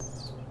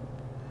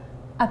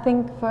I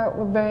think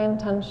we're very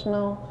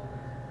intentional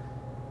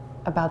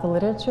about the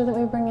literature that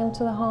we bring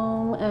into the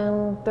home,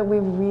 and that we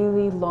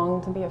really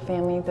long to be a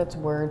family that's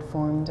word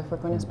formed. If we're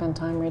going to spend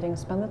time reading,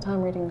 spend the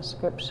time reading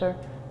Scripture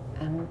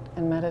and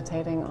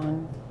meditating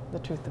on the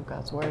truth of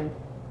God's Word.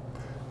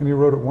 And you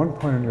wrote at one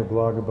point in your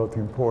blog about the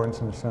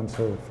importance, in a sense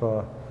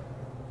of,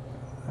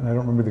 and I don't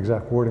remember the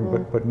exact wording,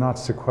 but not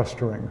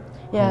sequestering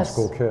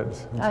homeschool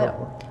kids and so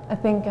forth. I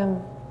think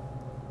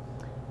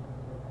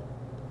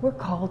we're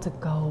called to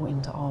go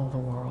into all the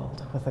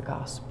world with the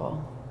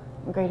gospel.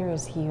 Greater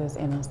is He who is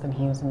in us than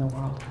he who is in the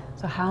world.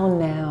 So how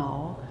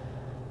now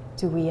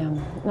do we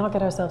not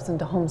get ourselves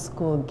into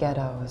homeschool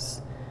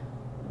ghettos,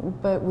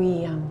 but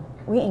we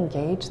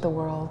engage the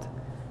world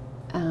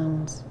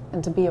and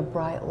to be a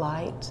bright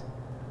light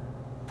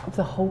of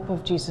the hope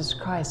of Jesus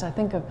Christ. I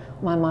think of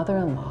my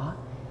mother-in-law.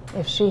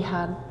 If she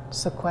had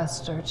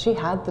sequestered, she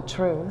had the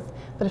truth,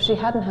 but if she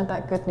hadn't had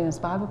that Good News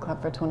Bible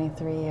Club for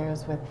 23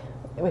 years with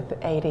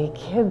 80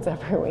 kids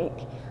every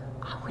week,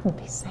 I wouldn't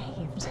be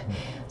saved.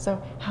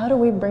 So how do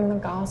we bring the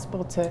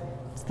gospel to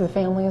the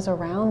families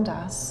around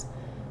us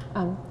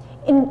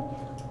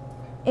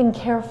in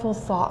careful,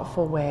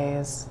 thoughtful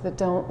ways that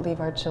don't leave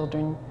our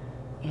children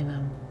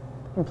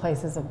in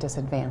places of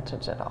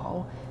disadvantage at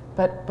all,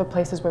 but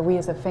places where we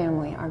as a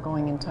family are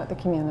going into the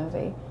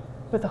community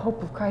with the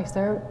hope of Christ.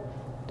 There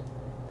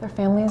are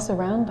families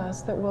around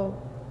us that will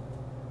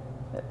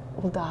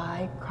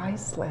die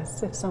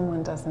Christless if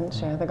someone doesn't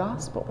share the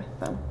gospel with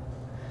them.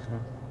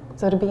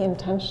 So to be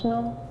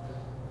intentional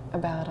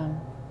about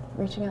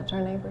reaching out to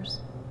our neighbors.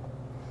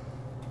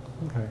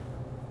 Okay.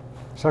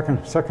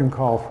 Second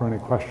call for any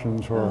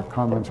questions or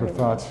comments or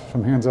thoughts.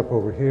 Some hands up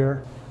over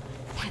here.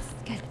 Yes,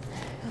 good.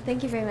 Well,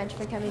 thank you very much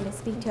for coming to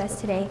speak to us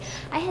today.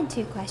 I had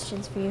two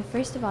questions for you.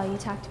 First of all, you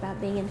talked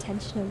about being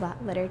intentional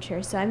about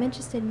literature. So I'm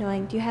interested in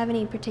knowing, do you have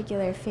any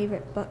particular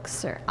favorite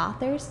books or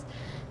authors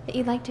that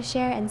you'd like to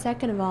share? And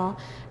second of all,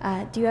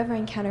 do you ever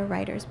encounter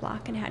writer's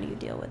block, and how do you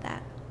deal with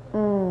that?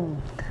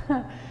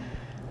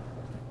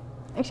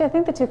 Actually, I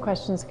think the two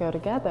questions go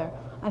together.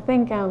 I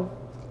think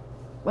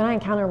when I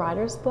encounter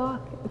writer's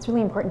block, it's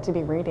really important to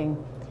be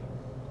reading,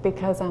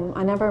 because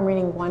I never am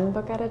reading one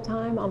book at a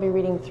time. I'll be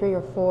reading 3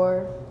 or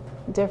 4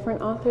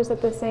 different authors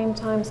at the same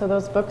time, so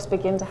those books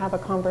begin to have a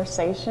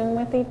conversation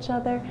with each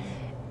other,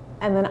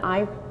 and then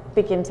I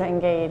begin to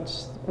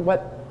engage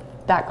what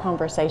that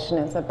conversation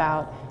is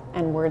about,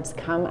 and words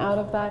come out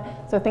of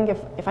that. So I think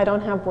if I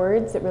don't have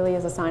words, it really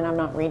is a sign I'm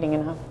not reading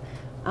enough.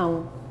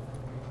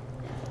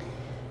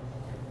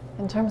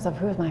 In terms of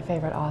who is my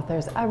favorite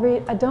authors, I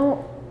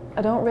don't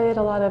read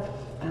a lot of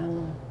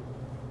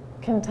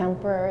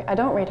contemporary. I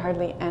don't read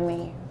hardly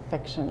any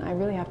fiction. I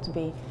really have to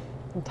be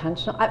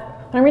intentional. When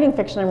I'm reading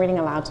fiction, I'm reading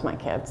aloud to my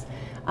kids.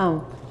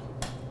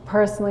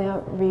 Personally, I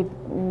read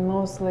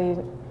mostly,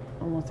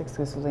 almost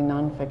exclusively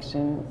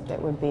nonfiction.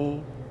 That would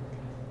be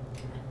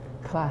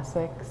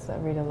classics. I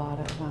read a lot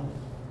of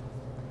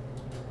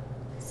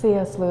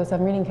C.S. Lewis.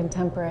 I'm reading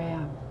contemporary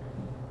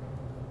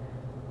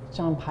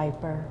John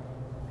Piper.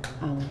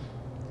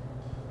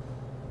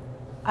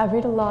 I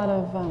read a lot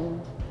of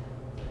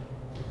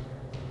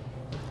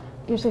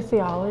usually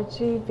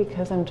theology,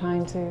 because I'm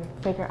trying to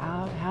figure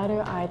out how do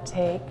I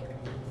take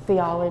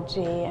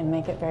theology and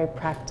make it very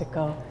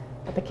practical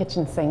at the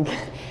kitchen sink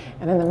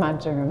and in the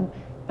mudroom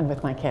and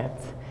with my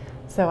kids.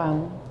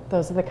 So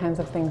those are the kinds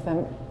of things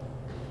that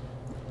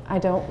I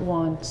don't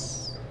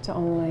want to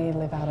only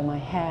live out of my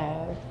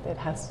head. It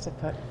has to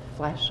put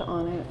flesh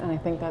on it, and I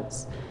think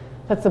that's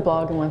the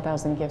blog in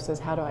 1000 Gifts, is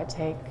how do I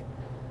take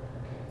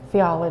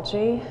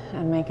theology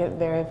and make it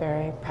very,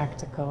 very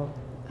practical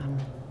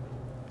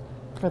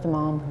for the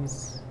mom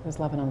who's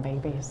loving on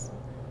babies.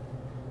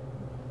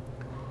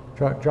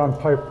 John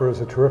Piper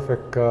is a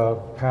terrific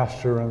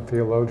pastor and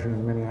theologian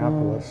in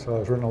Minneapolis.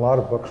 He's written a lot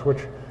of books,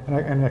 and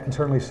I can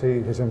certainly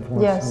see his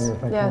influence in your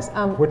thinking. Yes.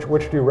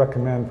 Which do you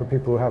recommend for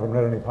people who haven't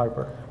read any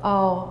Piper?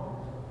 Oh,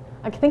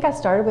 I think I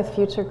started with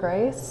Future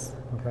Grace.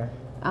 Okay.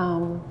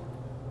 And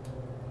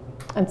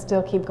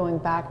still keep going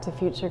back to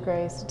Future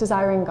Grace,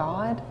 Desiring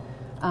God.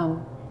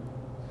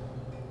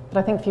 But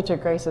I think Future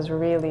Grace is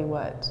really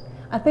what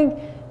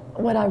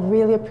I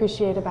really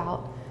appreciate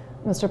about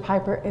Mr.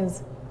 Piper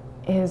is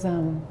his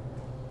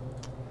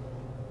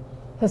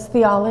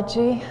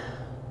theology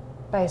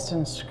based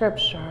in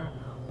Scripture,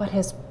 but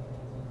his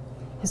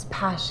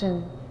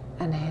passion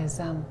and his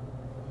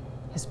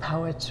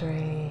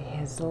poetry,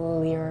 his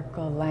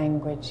lyrical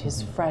language,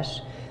 his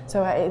fresh.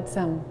 So it's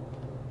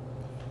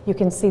you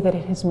can see that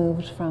it has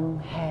moved from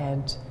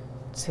head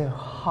to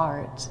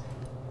heart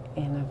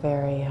in a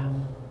very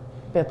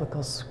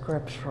biblical,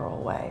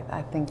 scriptural way.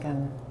 I think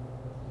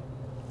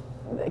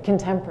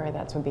contemporary,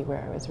 that would be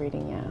where I was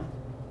reading, yeah.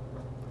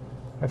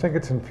 I think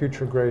it's in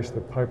Future Grace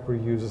that Piper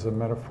uses a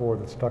metaphor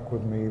that stuck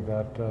with me,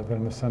 that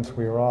in a sense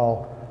we are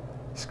all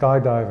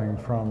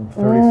skydiving from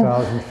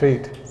 30,000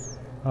 feet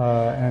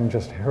and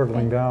just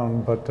hurtling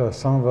down, but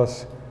some of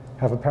us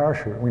have a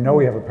parachute. We know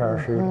we have a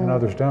parachute and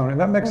others don't, and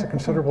that makes a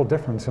considerable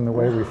difference in the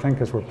way we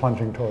think as we're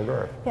plunging toward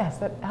Earth. Yes,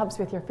 that helps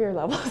with your fear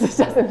levels,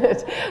 doesn't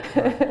it?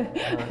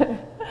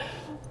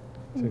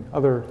 See,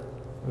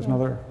 there's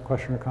another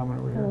question or comment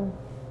over here.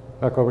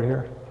 Back over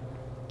here.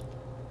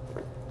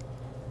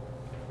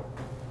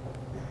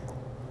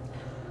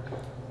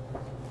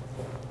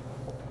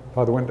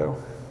 By the window.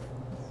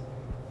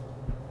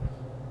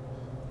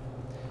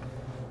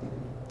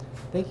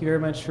 Thank you very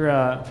much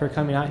for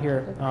coming out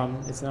here.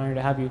 It's an honor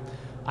to have you.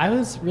 I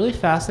was really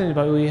fascinated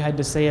by what you had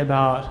to say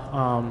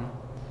about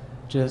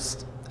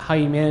just how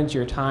you manage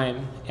your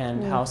time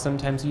and how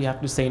sometimes you have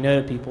to say no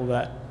to people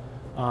that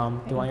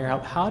don't want your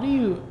help. How do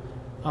you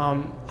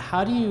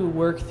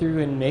work through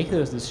and make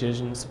those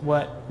decisions?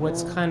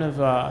 What's kind of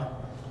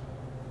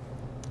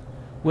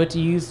what do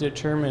you use to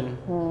determine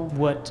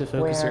what to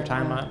focus your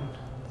time on?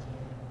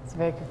 It's a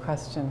very good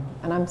question,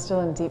 and I'm still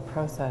in deep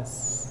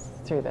process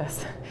through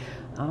this.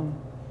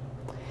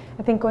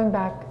 I think going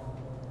back,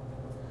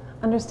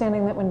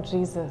 understanding that when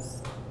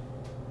Jesus,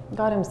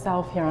 God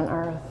himself here on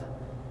earth,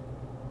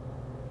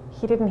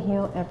 he didn't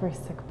heal every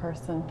sick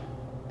person.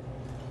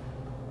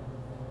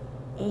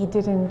 He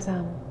didn't,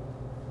 and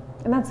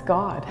that's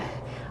God.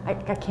 I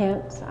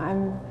can't,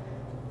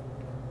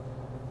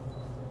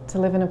 to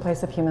live in a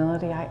place of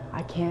humility,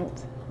 I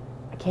can't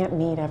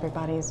meet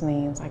everybody's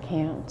needs.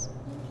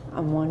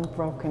 I'm one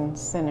broken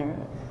sinner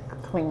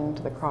clinging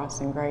to the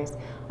cross and grace.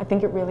 I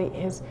think it really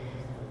is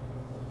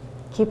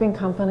keeping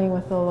company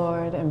with the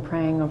Lord and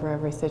praying over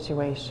every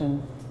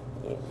situation.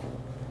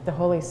 The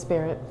Holy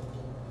Spirit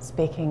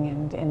speaking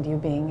and you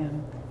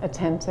being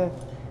attentive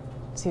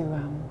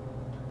to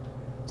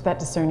that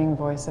discerning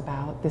voice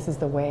about this is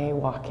the way,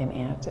 walk in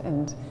it,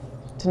 and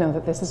to know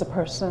that this is a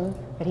person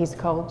that he's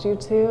called you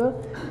to,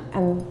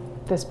 and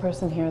this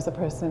person here is a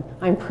person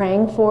I'm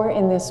praying for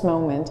in this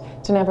moment,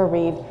 to never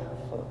read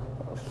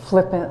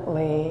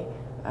flippantly,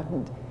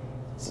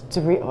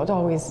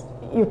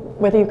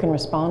 whether you can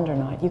respond or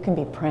not, you can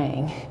be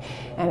praying,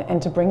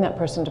 and to bring that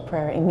person to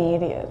prayer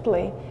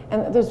immediately.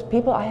 And there's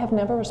people I have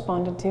never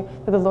responded to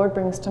that the Lord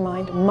brings to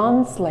mind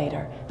months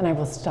later, and I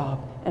will stop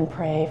and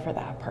pray for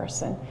that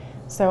person.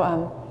 So,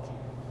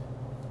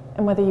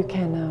 and whether you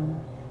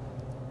can,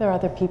 there are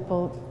other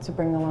people to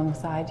bring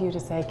alongside you to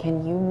say,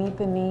 can you meet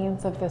the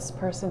needs of this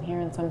person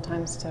here? And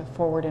sometimes to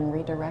forward and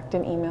redirect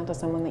an email to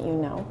someone that you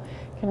know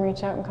can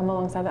reach out and come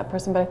alongside that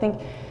person. But I think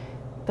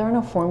there are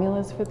no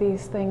formulas for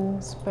these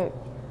things, but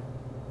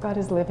God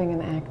is living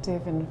and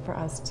active, and for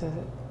us to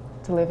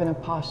live in a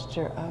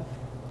posture of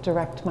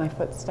direct my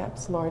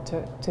footsteps, Lord,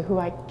 to who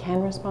I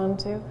can respond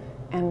to,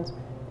 and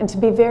to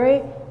be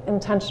very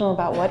intentional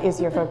about what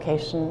is your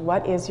vocation,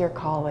 what is your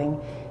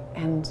calling.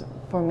 And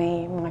for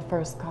me, my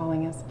first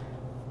calling is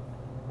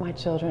my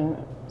children,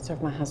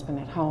 serve my husband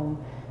at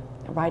home.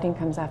 Writing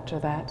comes after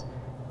that.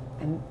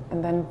 And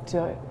then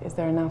is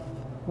there enough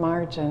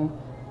margin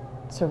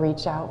to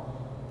reach out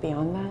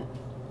beyond that?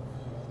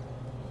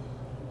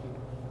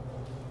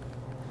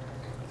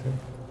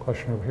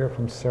 Question over here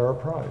from Sarah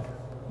Pride.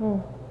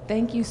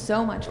 Thank you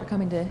so much for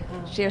coming to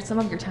share some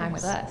of your time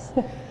with us.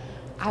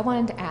 I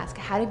wanted to ask,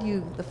 how did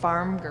you, the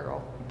farm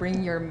girl,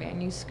 bring your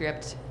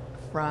manuscript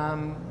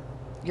from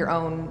your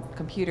own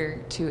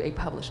computer to a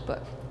published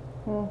book?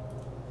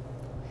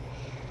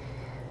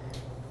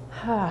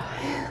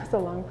 It's a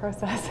long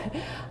process.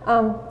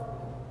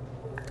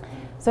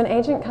 So an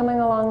agent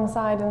coming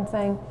alongside and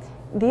saying,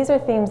 these are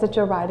themes that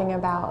you're writing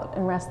about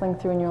and wrestling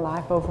through in your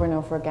life over and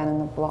over again in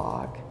the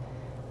blog.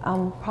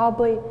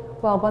 Probably,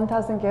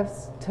 1,000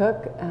 Gifts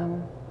took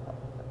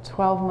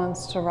 12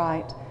 months to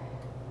write.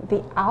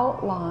 The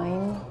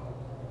outline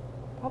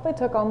probably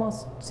took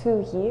almost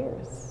 2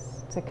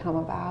 years to come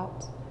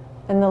about,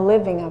 and the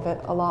living of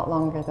it a lot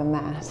longer than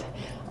that.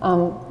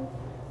 And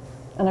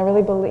I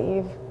really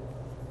believe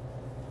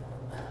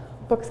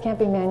books can't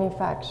be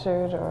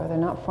manufactured, or they're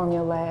not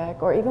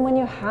formulaic, or even when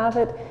you have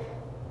it,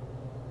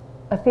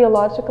 a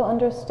theological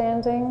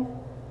understanding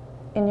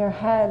in your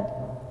head,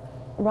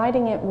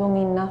 writing it will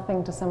mean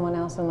nothing to someone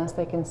else unless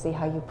they can see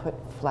how you put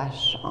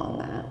flesh on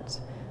that.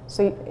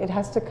 So it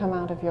has to come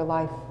out of your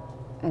life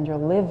and your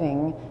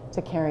living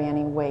to carry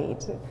any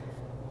weight.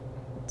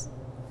 It's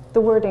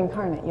the word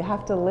incarnate, you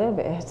have to live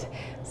it.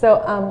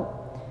 So,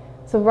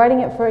 so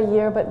writing it for a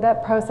year, but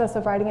that process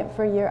of writing it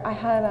for a year, I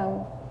had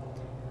a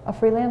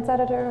freelance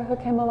editor who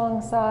came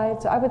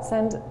alongside. So I would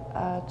send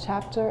a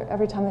chapter,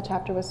 every time the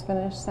chapter was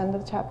finished, send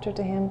a chapter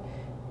to him.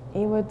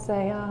 He would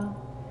say,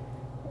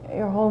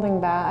 you're holding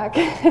back.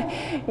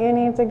 You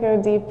need to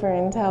go deeper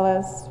and tell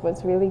us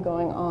what's really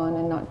going on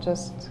and not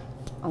just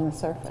on the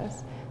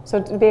surface.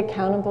 So to be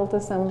accountable to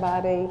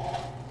somebody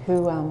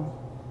who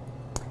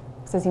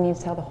says you need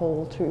to tell the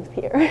whole truth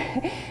here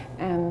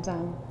and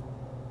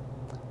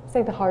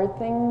say the hard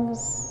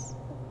things,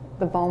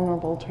 the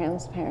vulnerable,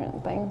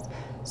 transparent things.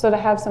 So to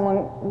have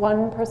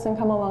one person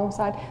come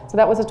alongside, so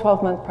that was a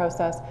 12-month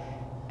process,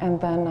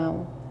 and then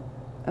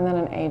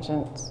an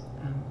agent.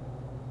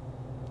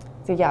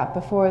 So yeah,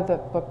 before the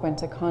book went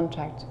to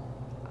contract,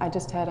 I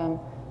just had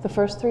the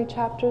first 3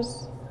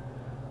 chapters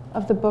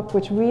of the book,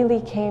 which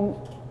really came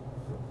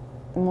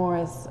more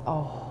as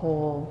a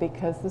whole,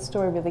 because the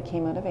story really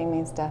came out of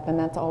Amy's death, and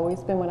that's always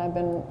been what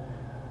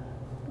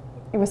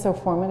it was so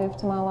formative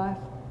to my life.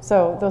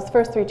 So those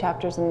first 3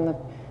 chapters and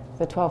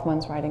the 12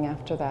 months writing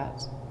after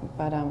that.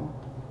 But a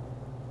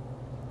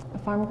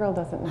farm girl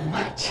doesn't know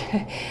much.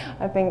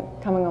 I think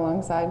coming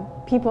alongside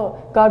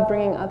people, God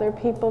bringing other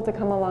people to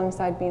come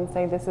alongside me and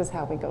say, this is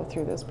how we go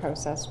through this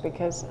process,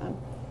 because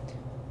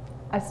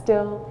I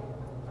still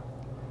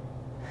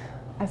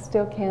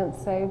can't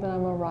say that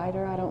I'm a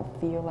writer. I don't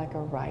feel like a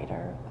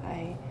writer.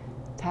 I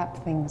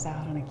tap things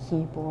out on a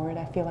keyboard.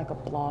 I feel like a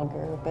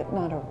blogger, but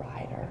not a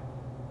writer.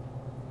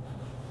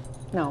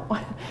 No.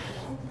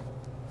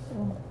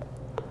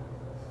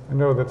 I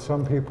know that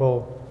some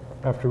people,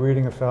 after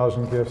reading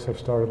 1,000 Gifts, have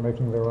started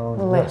making their own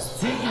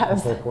lists yes.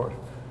 and so forth.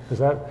 Is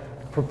that,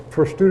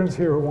 for students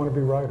here who want to be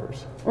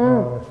writers,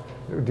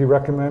 do you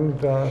recommend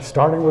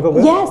starting with a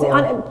list? Yes,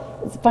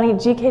 it's funny,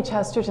 G.K.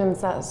 Chesterton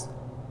says,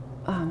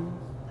 how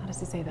does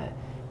he say that?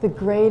 The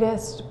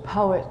greatest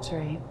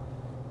poetry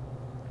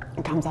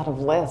comes out of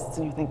lists,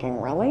 and you're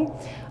thinking, really?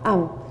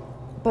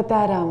 But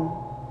that,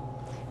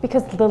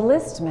 because the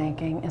list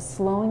making is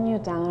slowing you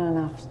down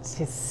enough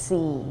to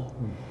see,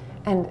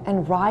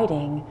 and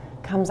writing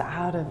comes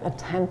out of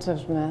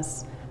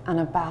attentiveness and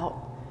about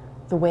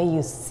the way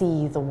you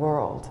see the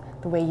world,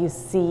 the way you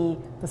see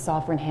the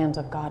sovereign hand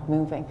of God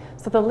moving.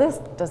 So the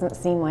list doesn't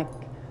seem like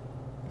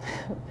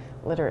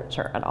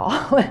literature at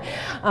all.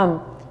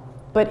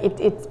 But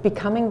it's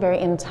becoming very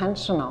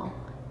intentional,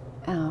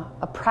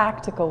 a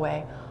practical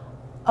way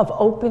of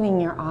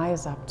opening your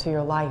eyes up to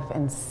your life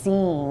and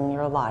seeing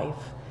your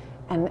life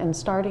and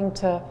starting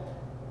to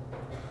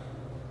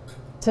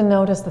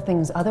notice the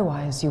things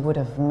otherwise you would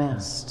have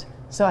missed.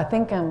 So I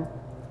think,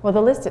 well,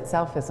 the list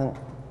itself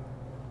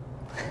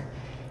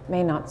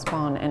may not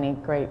spawn any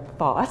great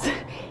thoughts.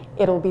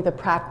 It'll be the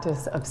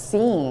practice of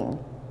seeing.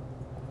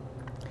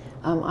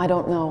 I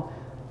don't know.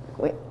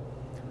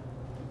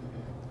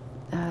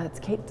 It's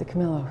Kate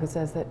DeCamillo who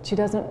says that she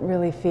doesn't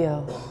really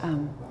feel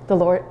the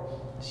Lord,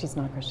 she's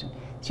not a Christian,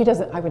 she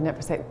doesn't, I would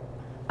never say,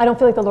 I don't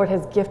feel like the Lord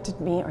has gifted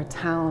me or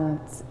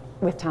talents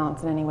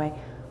in any way,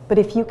 but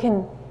if you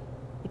can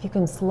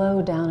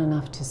slow down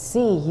enough to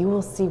see, you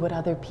will see what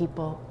other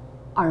people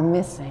are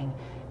missing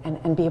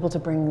and be able to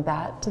bring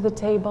that to the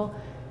table.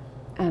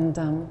 And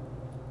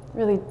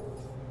really,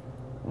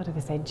 what do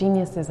they say?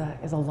 Genius is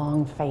a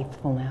long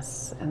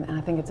faithfulness, and I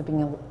think it's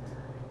being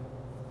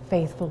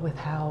faithful with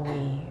how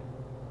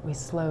we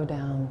slow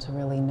down to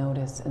really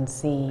notice and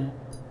see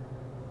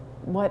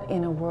what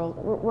in a world,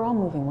 we're all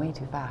moving way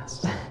too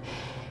fast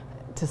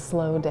to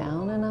slow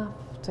down enough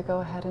to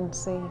go ahead and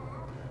see.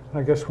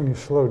 I guess when you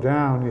slow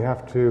down, you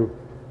have to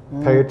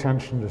pay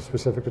attention to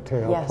specific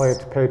detail,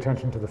 Yes. pay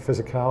attention to the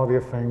physicality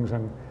of things,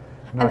 and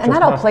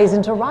that all plays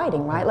into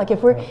writing, right? Like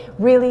if we're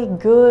really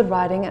good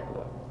writing,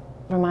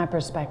 from my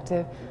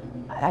perspective,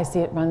 I see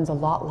it runs a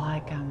lot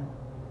like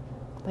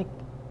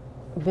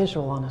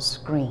visual on a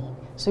screen.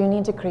 So you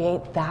need to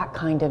create that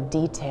kind of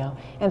detail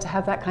and to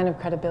have that kind of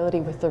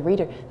credibility with the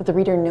reader, that the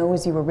reader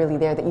knows you were really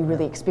there, that you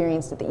really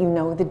experienced it, that you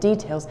know the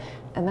details,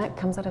 and that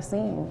comes out of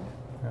seeing.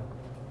 Yeah.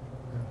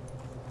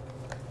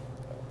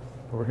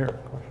 Over here,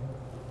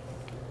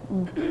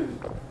 question.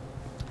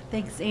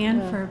 Thanks, Anne,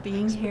 Yeah, for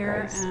being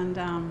here nice.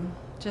 and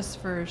just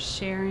for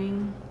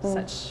sharing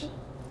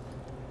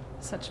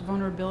such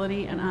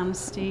vulnerability and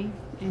honesty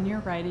in your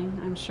writing.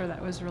 I'm sure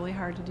that was really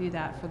hard to do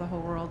that for the whole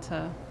world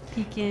to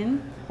peek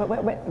in. But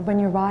when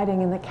you're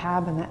riding in the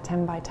cab in that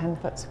 10 by 10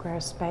 foot square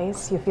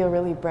space, you feel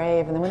really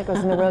brave. And then when it goes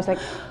in the road, it's like,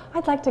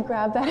 I'd like to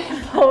grab that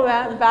and pull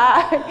that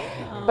back.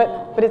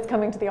 But it's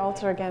coming to the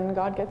altar again.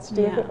 God gets to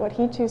do with it what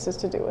he chooses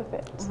to do with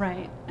it.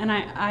 Right. And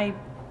I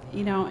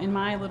in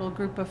my little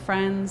group of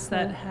friends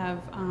that have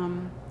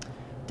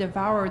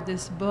devoured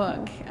this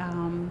book.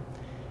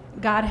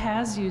 God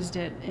has used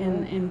it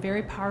in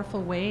very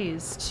powerful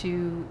ways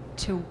to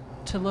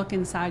look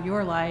inside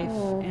your life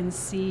and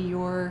see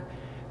your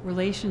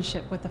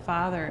relationship with the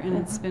Father, and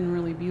it's been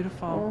really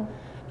beautiful.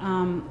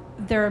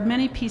 There are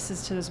many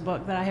pieces to this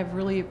book that I have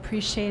really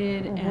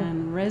appreciated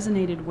and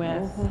resonated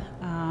with.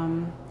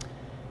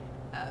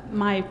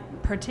 My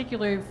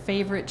particular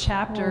favorite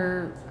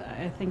chapter,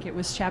 I think it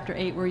was chapter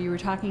 8, where you were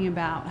talking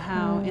about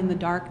how in the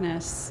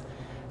darkness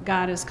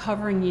God is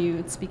covering you.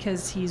 It's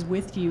because He's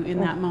with you in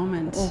that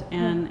moment,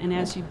 and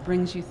as He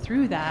brings you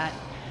through that.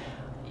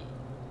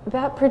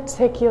 That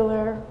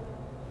particular,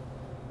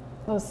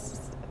 those,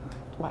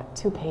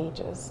 2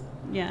 pages?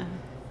 Yeah.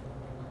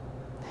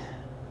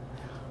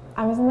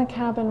 I was in the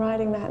cabin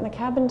writing that, and the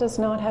cabin does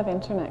not have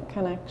internet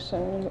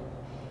connection.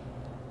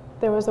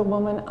 There was a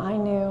woman I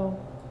knew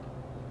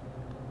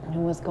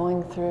who was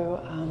going through,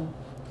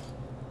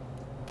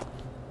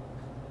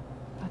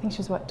 I think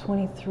she was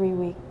 23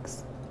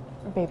 weeks.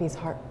 Her baby's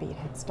heartbeat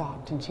had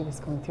stopped, and she was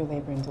going through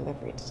labor and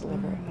delivery to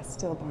deliver a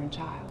stillborn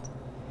child.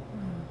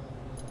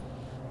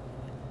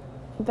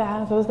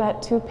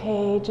 That 2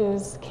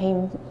 pages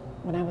came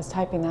when I was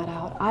typing that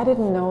out. I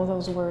didn't know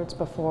those words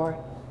before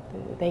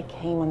they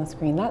came on the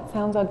screen. That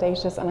sounds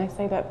audacious, and I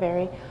say that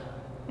very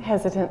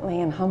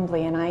hesitantly and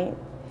humbly, and I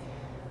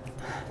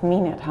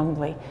mean it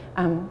humbly.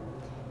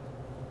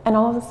 And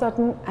all of a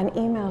sudden, an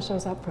email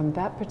shows up from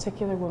that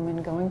particular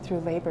woman going through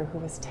labor who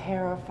was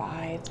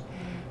terrified.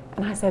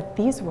 And I said,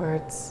 these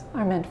words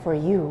are meant for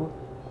you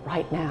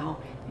right now,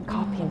 and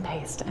copy and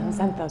paste, and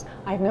sent those.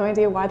 I have no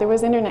idea why there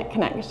was internet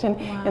connection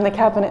in the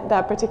cabin at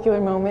that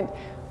particular moment,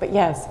 but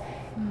yes,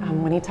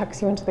 when He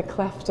tucks you into the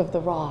cleft of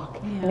the rock,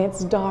 and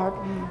it's dark,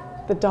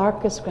 the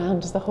darkest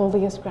ground is the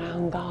holiest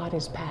ground. God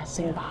is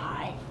passing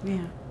by.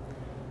 Yeah,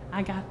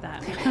 I got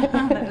that.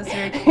 That was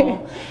very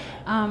cool.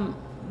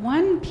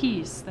 One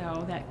piece,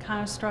 though, that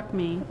kind of struck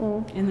me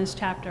in this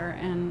chapter,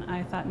 and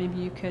I thought maybe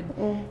you could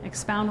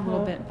expound a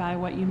little bit by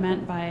what you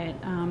meant by it,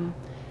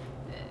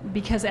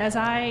 because as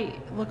I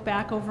look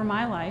back over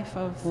my life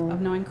of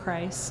knowing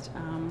Christ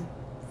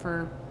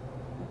for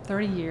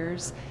 30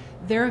 years,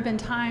 there have been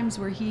times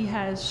where He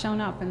has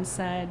shown up and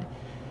said,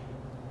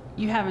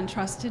 you haven't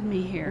trusted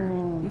me here.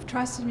 You've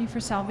trusted me for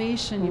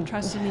salvation. You've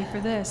trusted me for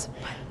this.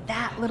 But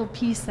that little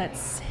piece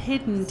that's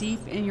hidden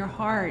deep in your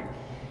heart,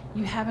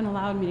 you haven't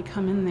allowed me to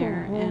come in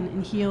there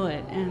and heal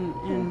it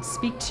and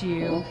speak to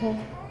you.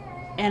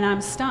 And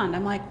I'm stunned.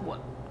 I'm like,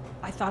 what?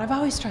 I thought I've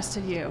always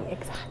trusted you.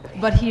 Exactly.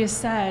 But He has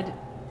said,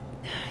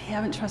 you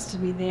haven't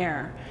trusted me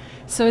there.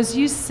 So as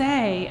you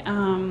say,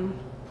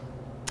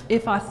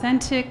 if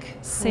authentic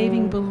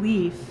saving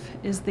belief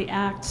is the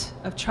act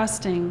of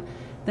trusting,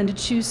 then to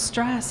choose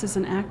stress is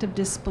an act of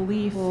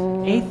disbelief,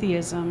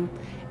 atheism.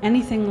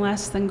 Anything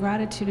less than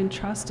gratitude and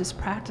trust is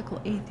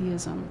practical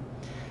atheism.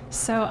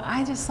 So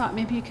I just thought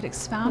maybe you could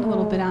expound a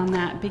little bit on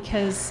that,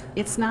 because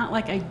it's not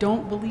like I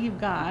don't believe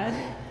God.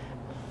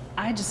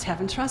 I just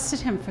haven't trusted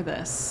Him for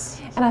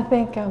this. And I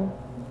think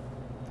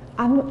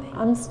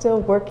I'm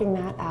still working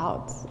that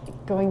out.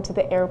 Going to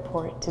the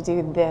airport to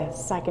do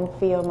this, I can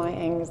feel my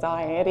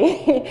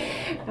anxiety.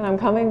 And I'm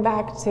coming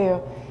back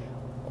to,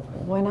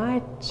 when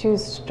I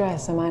choose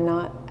stress, am I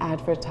not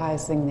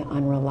advertising the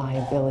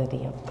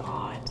unreliability of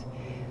God?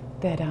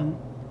 That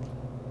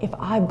if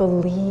I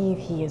believe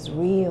He is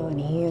real and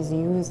He is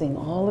using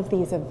all of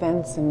these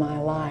events in my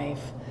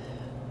life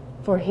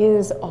for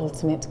His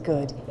ultimate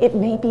good, it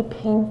may be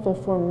painful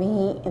for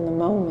me in the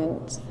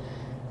moment,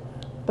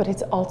 but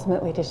it's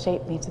ultimately to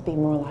shape me to be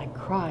more like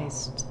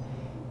Christ,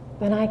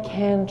 then I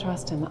can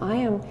trust Him.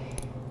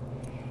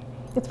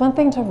 It's one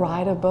thing to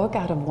write a book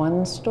out of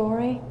one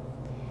story.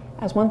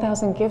 As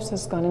 1,000 Gifts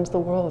has gone into the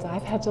world,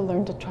 I've had to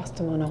learn to trust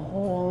Him on a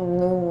whole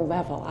new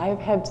level. I've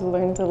had to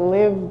learn to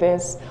live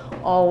this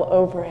all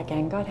over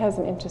again. God has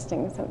an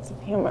interesting sense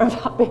of humor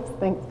about these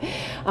things.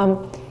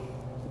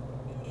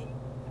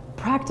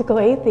 Practical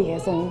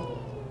atheism,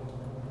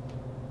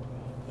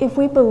 if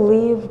we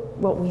believe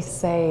what we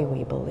say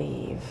we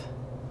believe,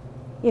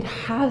 it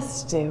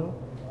has to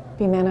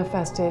be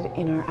manifested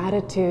in our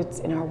attitudes,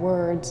 in our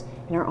words,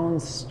 in our own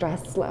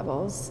stress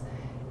levels.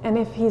 And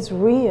if He's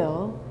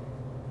real,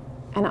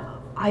 and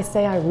I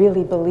say I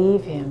really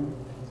believe Him,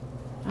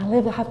 I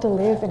have to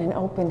live in an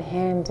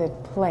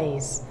open-handed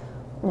place,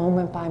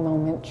 moment by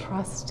moment,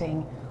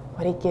 trusting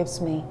what He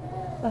gives me.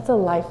 That's a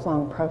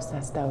lifelong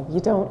process, though.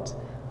 You don't,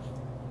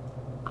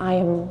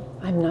 I'm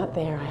not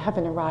there. I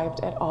haven't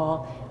arrived at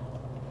all.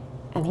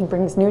 And He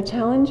brings new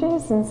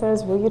challenges and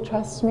says, will you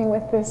trust me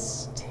with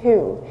this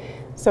too?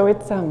 So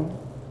it's, and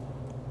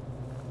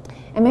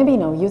maybe,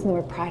 using the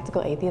word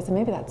practical atheism,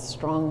 maybe that's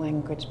strong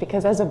language,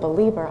 because as a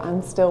believer,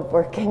 I'm still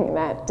working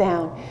that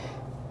down.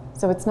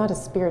 So it's not a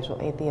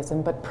spiritual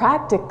atheism, but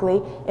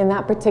practically, in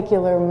that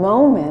particular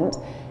moment,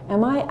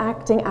 am I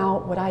acting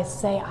out what I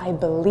say I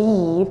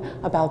believe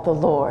about the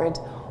Lord,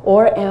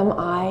 or am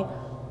I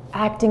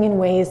acting in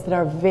ways that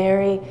are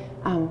very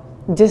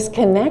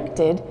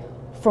disconnected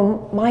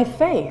from my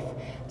faith?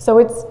 So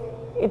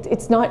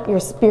it's not your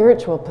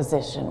spiritual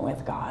position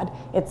with God.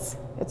 It's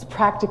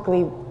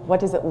practically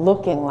what is it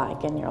looking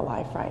like in your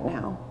life right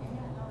now.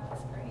 Yeah, no,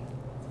 that's great.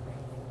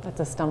 That's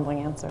a stumbling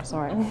answer,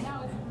 sorry. No,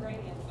 it's a great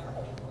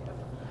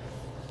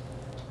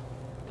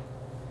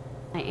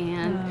answer.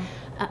 And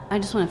I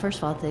just want to first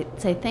of all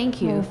say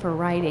thank you for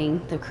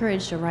writing, the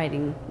courage to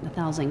writing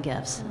 1,000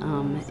 Gifts.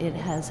 It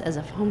has, as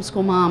a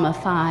homeschool mom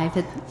of 5,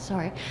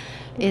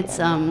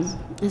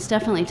 it's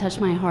definitely touched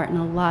my heart in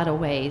a lot of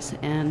ways,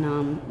 and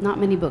not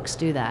many books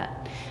do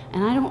that.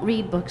 And I don't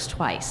read books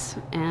twice,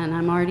 and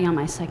I'm already on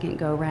my second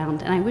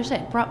go-round, and I wish I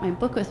had brought my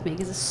book with me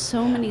because there's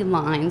so many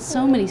lines,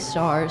 so many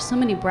stars, so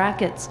many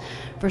brackets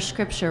for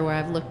scripture where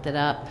I've looked it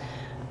up.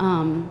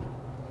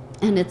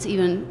 And it's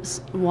even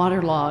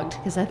waterlogged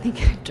because I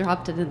think I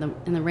dropped it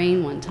in the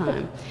rain one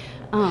time.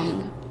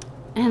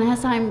 And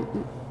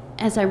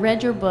as I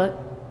read your book,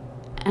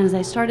 and as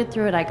I started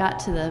through it, I got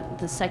to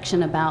the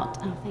section about,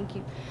 oh, thank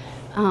you,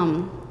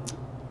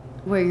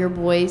 where your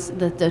boys,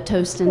 the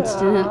toast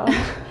incident.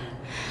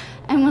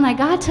 And when I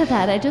got to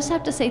that, I just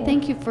have to say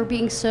thank you for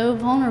being so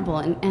vulnerable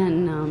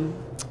and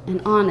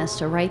honest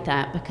to write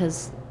that,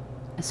 because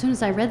as soon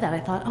as I read that, I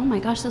thought, oh my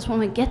gosh, this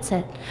woman gets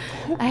it.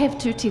 I have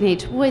 2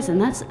 teenage boys,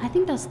 and I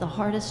think that's the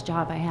hardest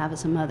job I have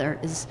as a mother,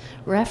 is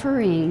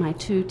refereeing my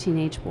 2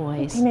 teenage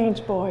boys.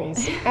 Teenage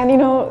boys. And you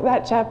know,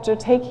 that chapter,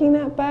 taking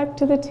that back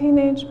to the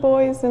teenage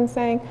boys and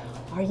saying,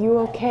 are you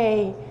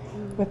okay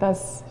with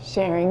us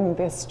sharing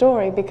this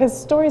story? Because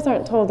stories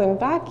aren't told in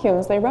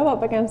vacuums, they rub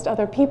up against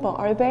other people.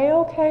 Are they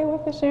okay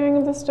with the sharing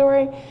of the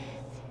story?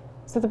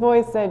 So the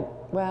boys said,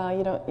 well,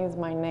 you don't use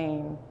my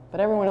name, but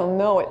everyone will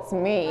know it's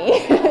me.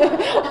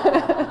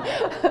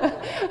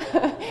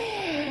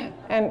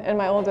 and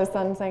my oldest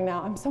son saying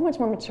now, I'm so much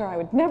more mature, I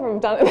would never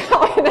have done it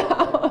that way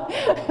now.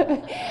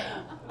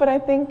 But I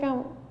think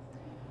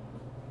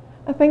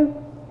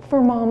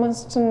for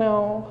mamas to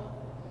know,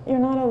 you're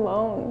not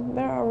alone.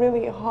 There are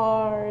really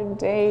hard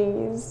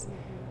days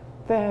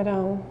that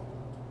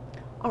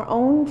our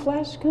own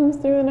flesh comes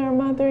through in our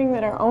mothering,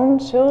 that our own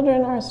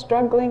children are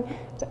struggling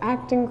to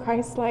act in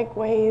Christ-like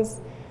ways.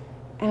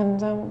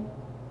 And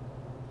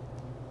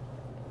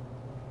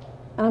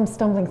I'm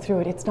stumbling through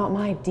it. It's not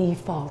my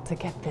default to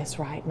get this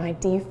right. My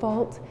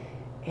default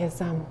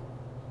is I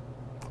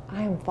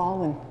am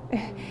fallen.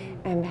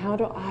 And how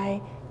do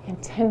I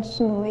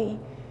intentionally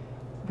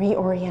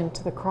reorient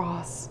to the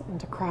cross and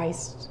to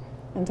Christ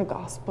and to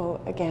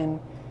gospel again?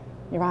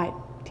 You're right,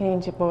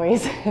 teenage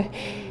boys.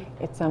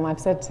 It's I've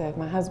said to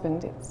my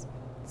husband, it's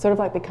sort of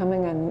like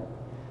becoming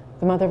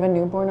the mother of a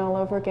newborn all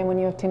over again when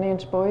you have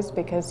teenage boys,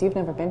 because you've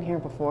never been here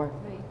before.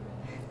 Right.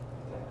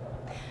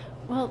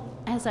 Well,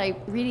 as I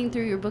reading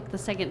through your book the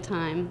second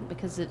time,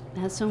 because it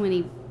has so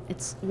many,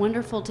 it's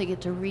wonderful to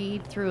get to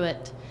read through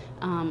it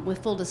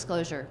with full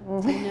disclosure.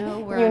 To know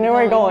where you I'm know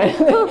where you're going. I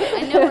know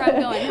where I'm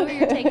going. I know where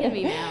you're taking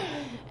me now.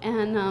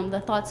 And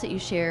the thoughts that you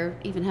share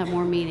even have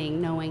more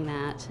meaning knowing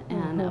that.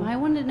 And I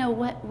wanted to know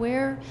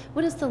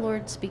what is the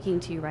Lord speaking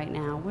to you right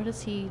now? Where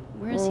is He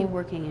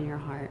working in your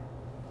heart?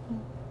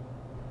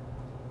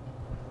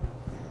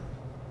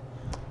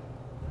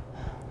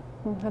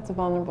 That's a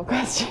vulnerable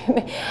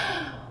question,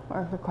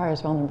 or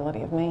requires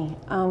vulnerability of me.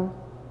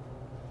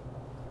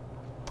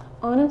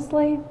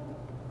 Honestly,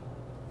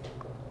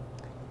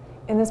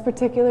 in this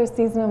particular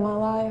season of my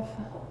life,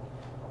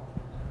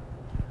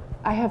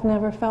 I have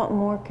never felt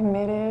more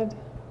committed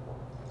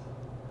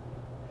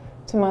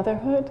to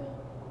motherhood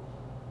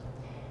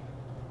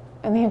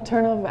and the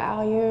eternal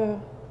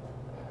value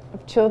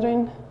of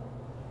children.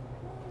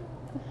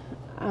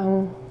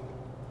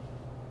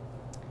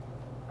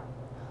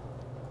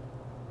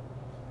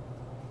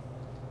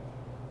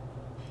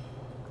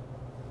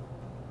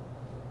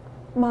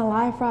 My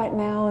life right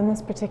now in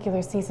this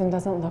particular season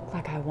doesn't look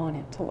like I want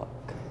it to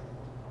look.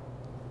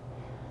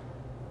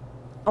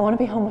 I want to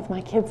be home with my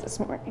kids this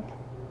morning.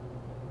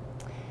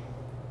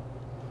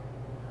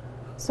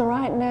 So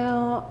right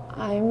now,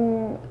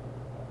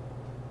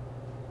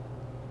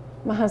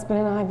 my husband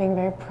and I being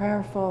very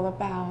prayerful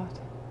about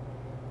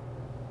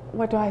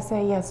what do I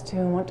say yes to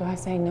and what do I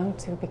say no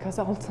to, because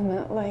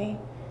ultimately,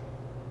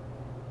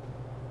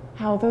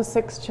 how those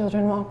 6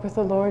 children walk with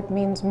the Lord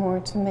means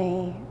more to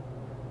me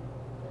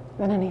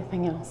than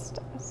anything else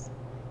does.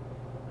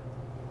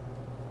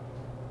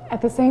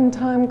 At the same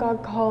time,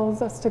 God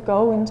calls us to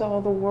go into all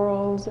the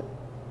world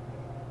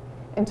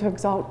and to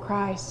exalt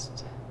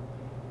Christ.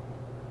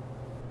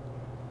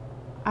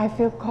 I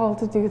feel called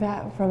to do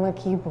that from a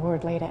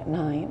keyboard late at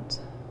night.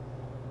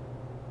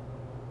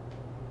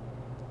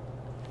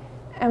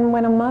 And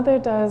when a mother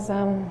does,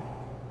 a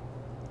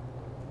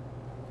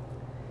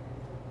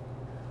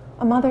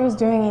mother is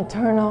doing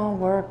eternal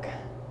work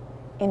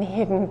in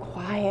hidden,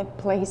 quiet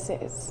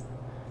places.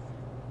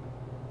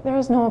 There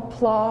is no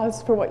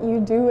applause for what you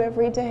do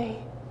every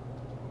day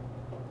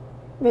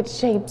that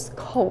shapes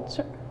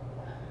culture.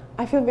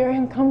 I feel very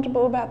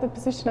uncomfortable about the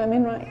position I'm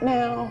in right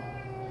now,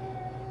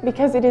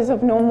 because it is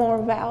of no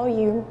more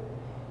value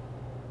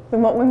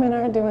than what women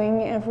are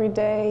doing every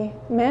day,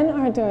 men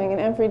are doing it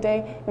every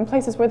day in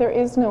places where there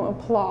is no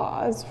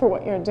applause for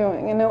what you're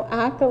doing and no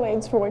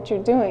accolades for what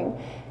you're doing.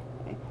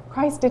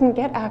 Christ didn't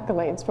get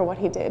accolades for what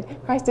he did.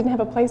 Christ didn't have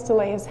a place to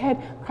lay his head.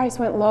 Christ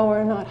went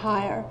lower, not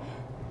higher.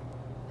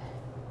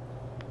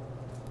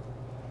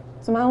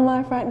 So my own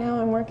life right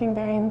now, I'm working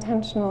very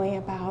intentionally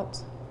about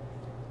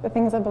the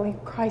things I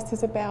believe Christ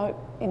is about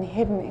in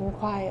hidden and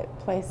quiet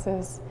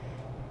places,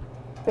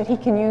 that he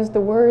can use the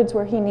words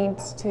where he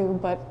needs to,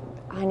 but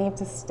I need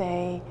to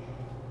stay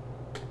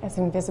as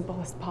invisible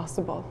as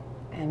possible.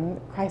 And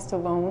Christ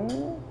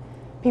alone,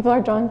 people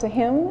are drawn to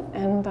him,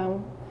 and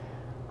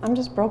I'm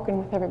just broken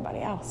with everybody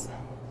else.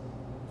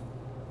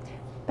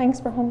 Thanks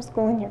for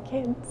homeschooling your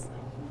kids.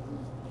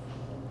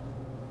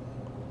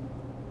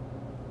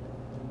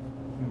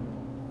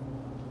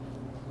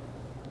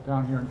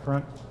 Down here in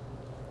front.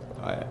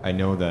 I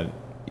know that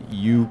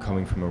you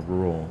coming from a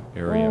rural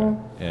area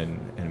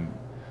and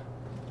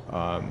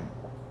a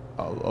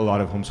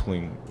lot of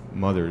homeschooling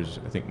mothers,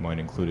 I think mine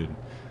included,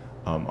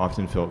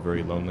 often felt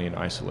very lonely and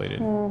isolated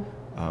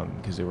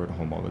because they were at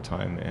home all the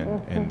time,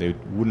 and they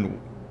wouldn't.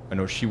 I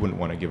know she wouldn't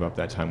want to give up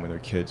that time with her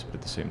kids, but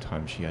at the same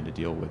time, she had to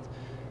deal with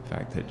the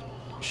fact that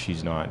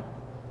she's not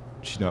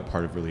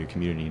part of really a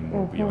community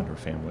anymore beyond her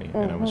family.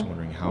 And I was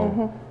wondering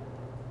how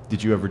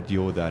did you ever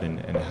deal with that,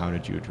 and how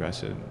did you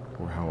address it,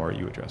 or how are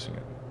you addressing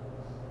it?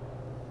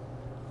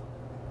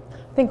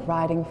 I think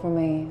writing for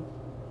me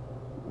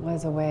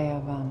was a way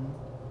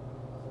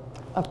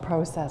of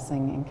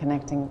processing and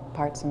connecting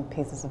parts and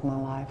pieces of my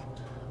life.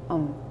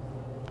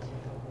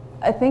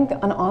 I think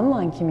an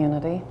online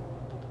community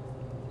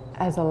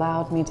has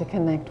allowed me to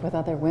connect with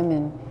other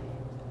women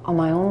on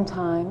my own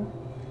time.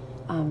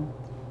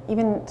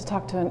 Even to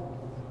talk to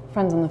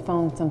friends on the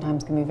phone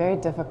sometimes can be very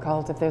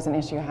difficult if there's an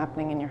issue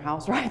happening in your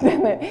house right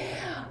then.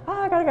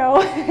 I gotta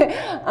go.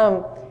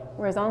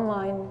 Whereas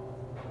online,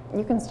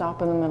 you can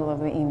stop in the middle of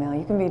the email.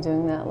 You can be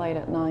doing that late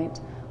at night.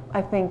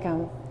 I think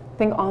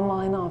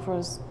online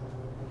offers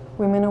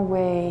women a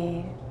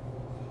way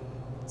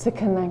to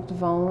connect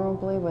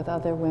vulnerably with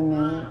other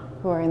women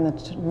who are in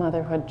the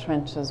motherhood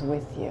trenches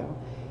with you.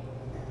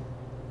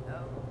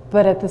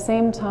 But at the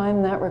same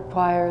time, that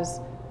requires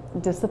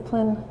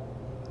discipline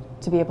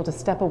to be able to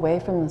step away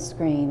from the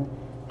screen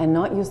and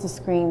not use the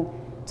screen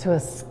to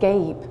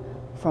escape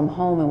from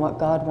home and what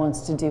God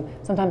wants to do.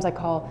 Sometimes I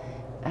call,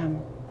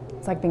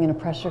 it's like being in a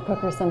pressure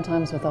cooker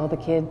sometimes with all the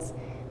kids.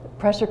 The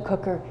pressure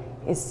cooker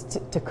is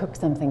to cook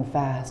something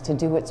fast, to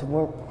do its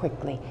work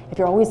quickly. If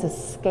you're always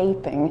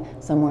escaping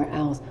somewhere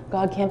else,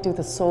 God can't do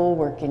the soul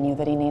work in you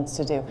that he needs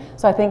to do.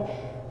 So I think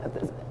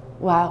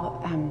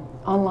while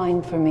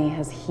online for me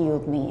has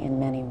healed me in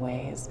many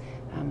ways,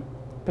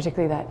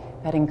 particularly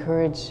that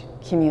encourage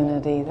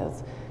community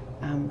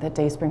that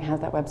Dayspring has,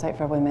 that website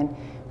for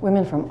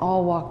women from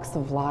all walks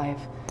of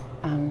life,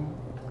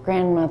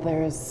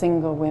 grandmothers,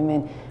 single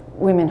women,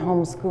 women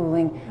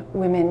homeschooling,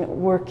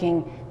 women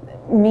working,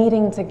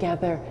 meeting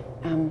together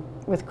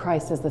with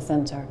Christ as the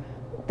center.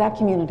 That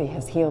community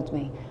has healed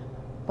me.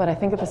 But I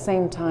think at the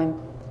same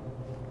time,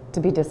 to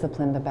be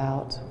disciplined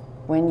about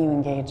when you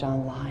engage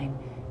online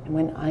and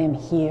when I am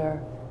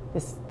here,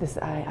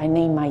 I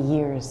name my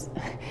years.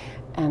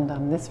 And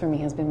this for me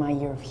has been my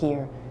year of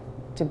here,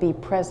 to be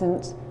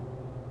present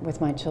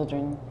with my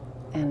children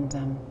and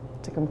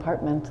to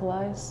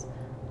compartmentalize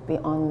the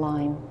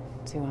online,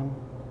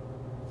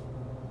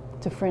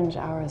 to fringe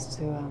hours,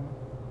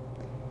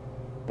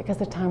 because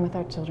the time with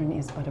our children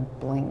is but a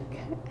blink,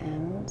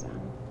 and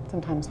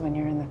sometimes when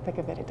you're in the thick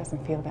of it, it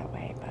doesn't feel that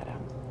way, but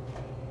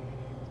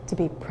to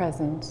be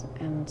present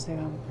and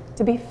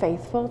to be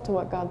faithful to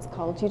what God's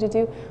called you to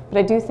do. But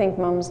I do think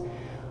mothers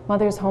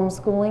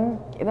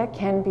homeschooling, that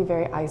can be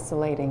very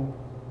isolating.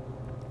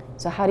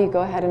 So how do you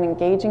go ahead and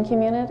engage in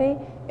community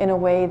in a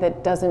way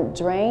that doesn't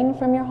drain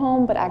from your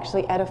home, but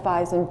actually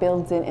edifies and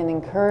builds in and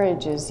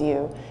encourages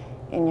you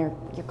in your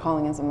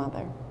calling as a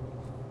mother?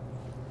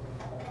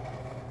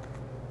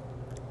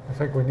 I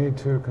think we need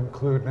to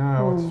conclude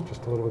now. It's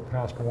just a little bit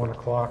past 1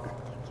 o'clock.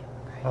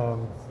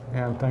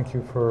 And thank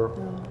you for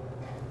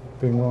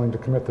being willing to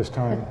commit this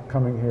time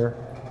coming here.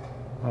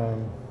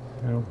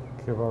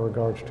 Give our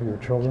regards to your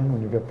children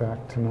when you get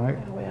back tonight.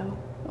 I will.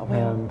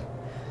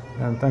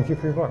 And thank you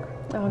for your book.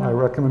 Oh, no. I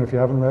recommend, if you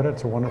haven't read it,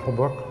 it's a wonderful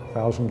book,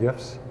 1,000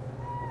 Gifts.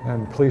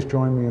 And please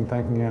join me in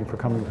thanking Anne for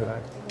coming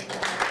today.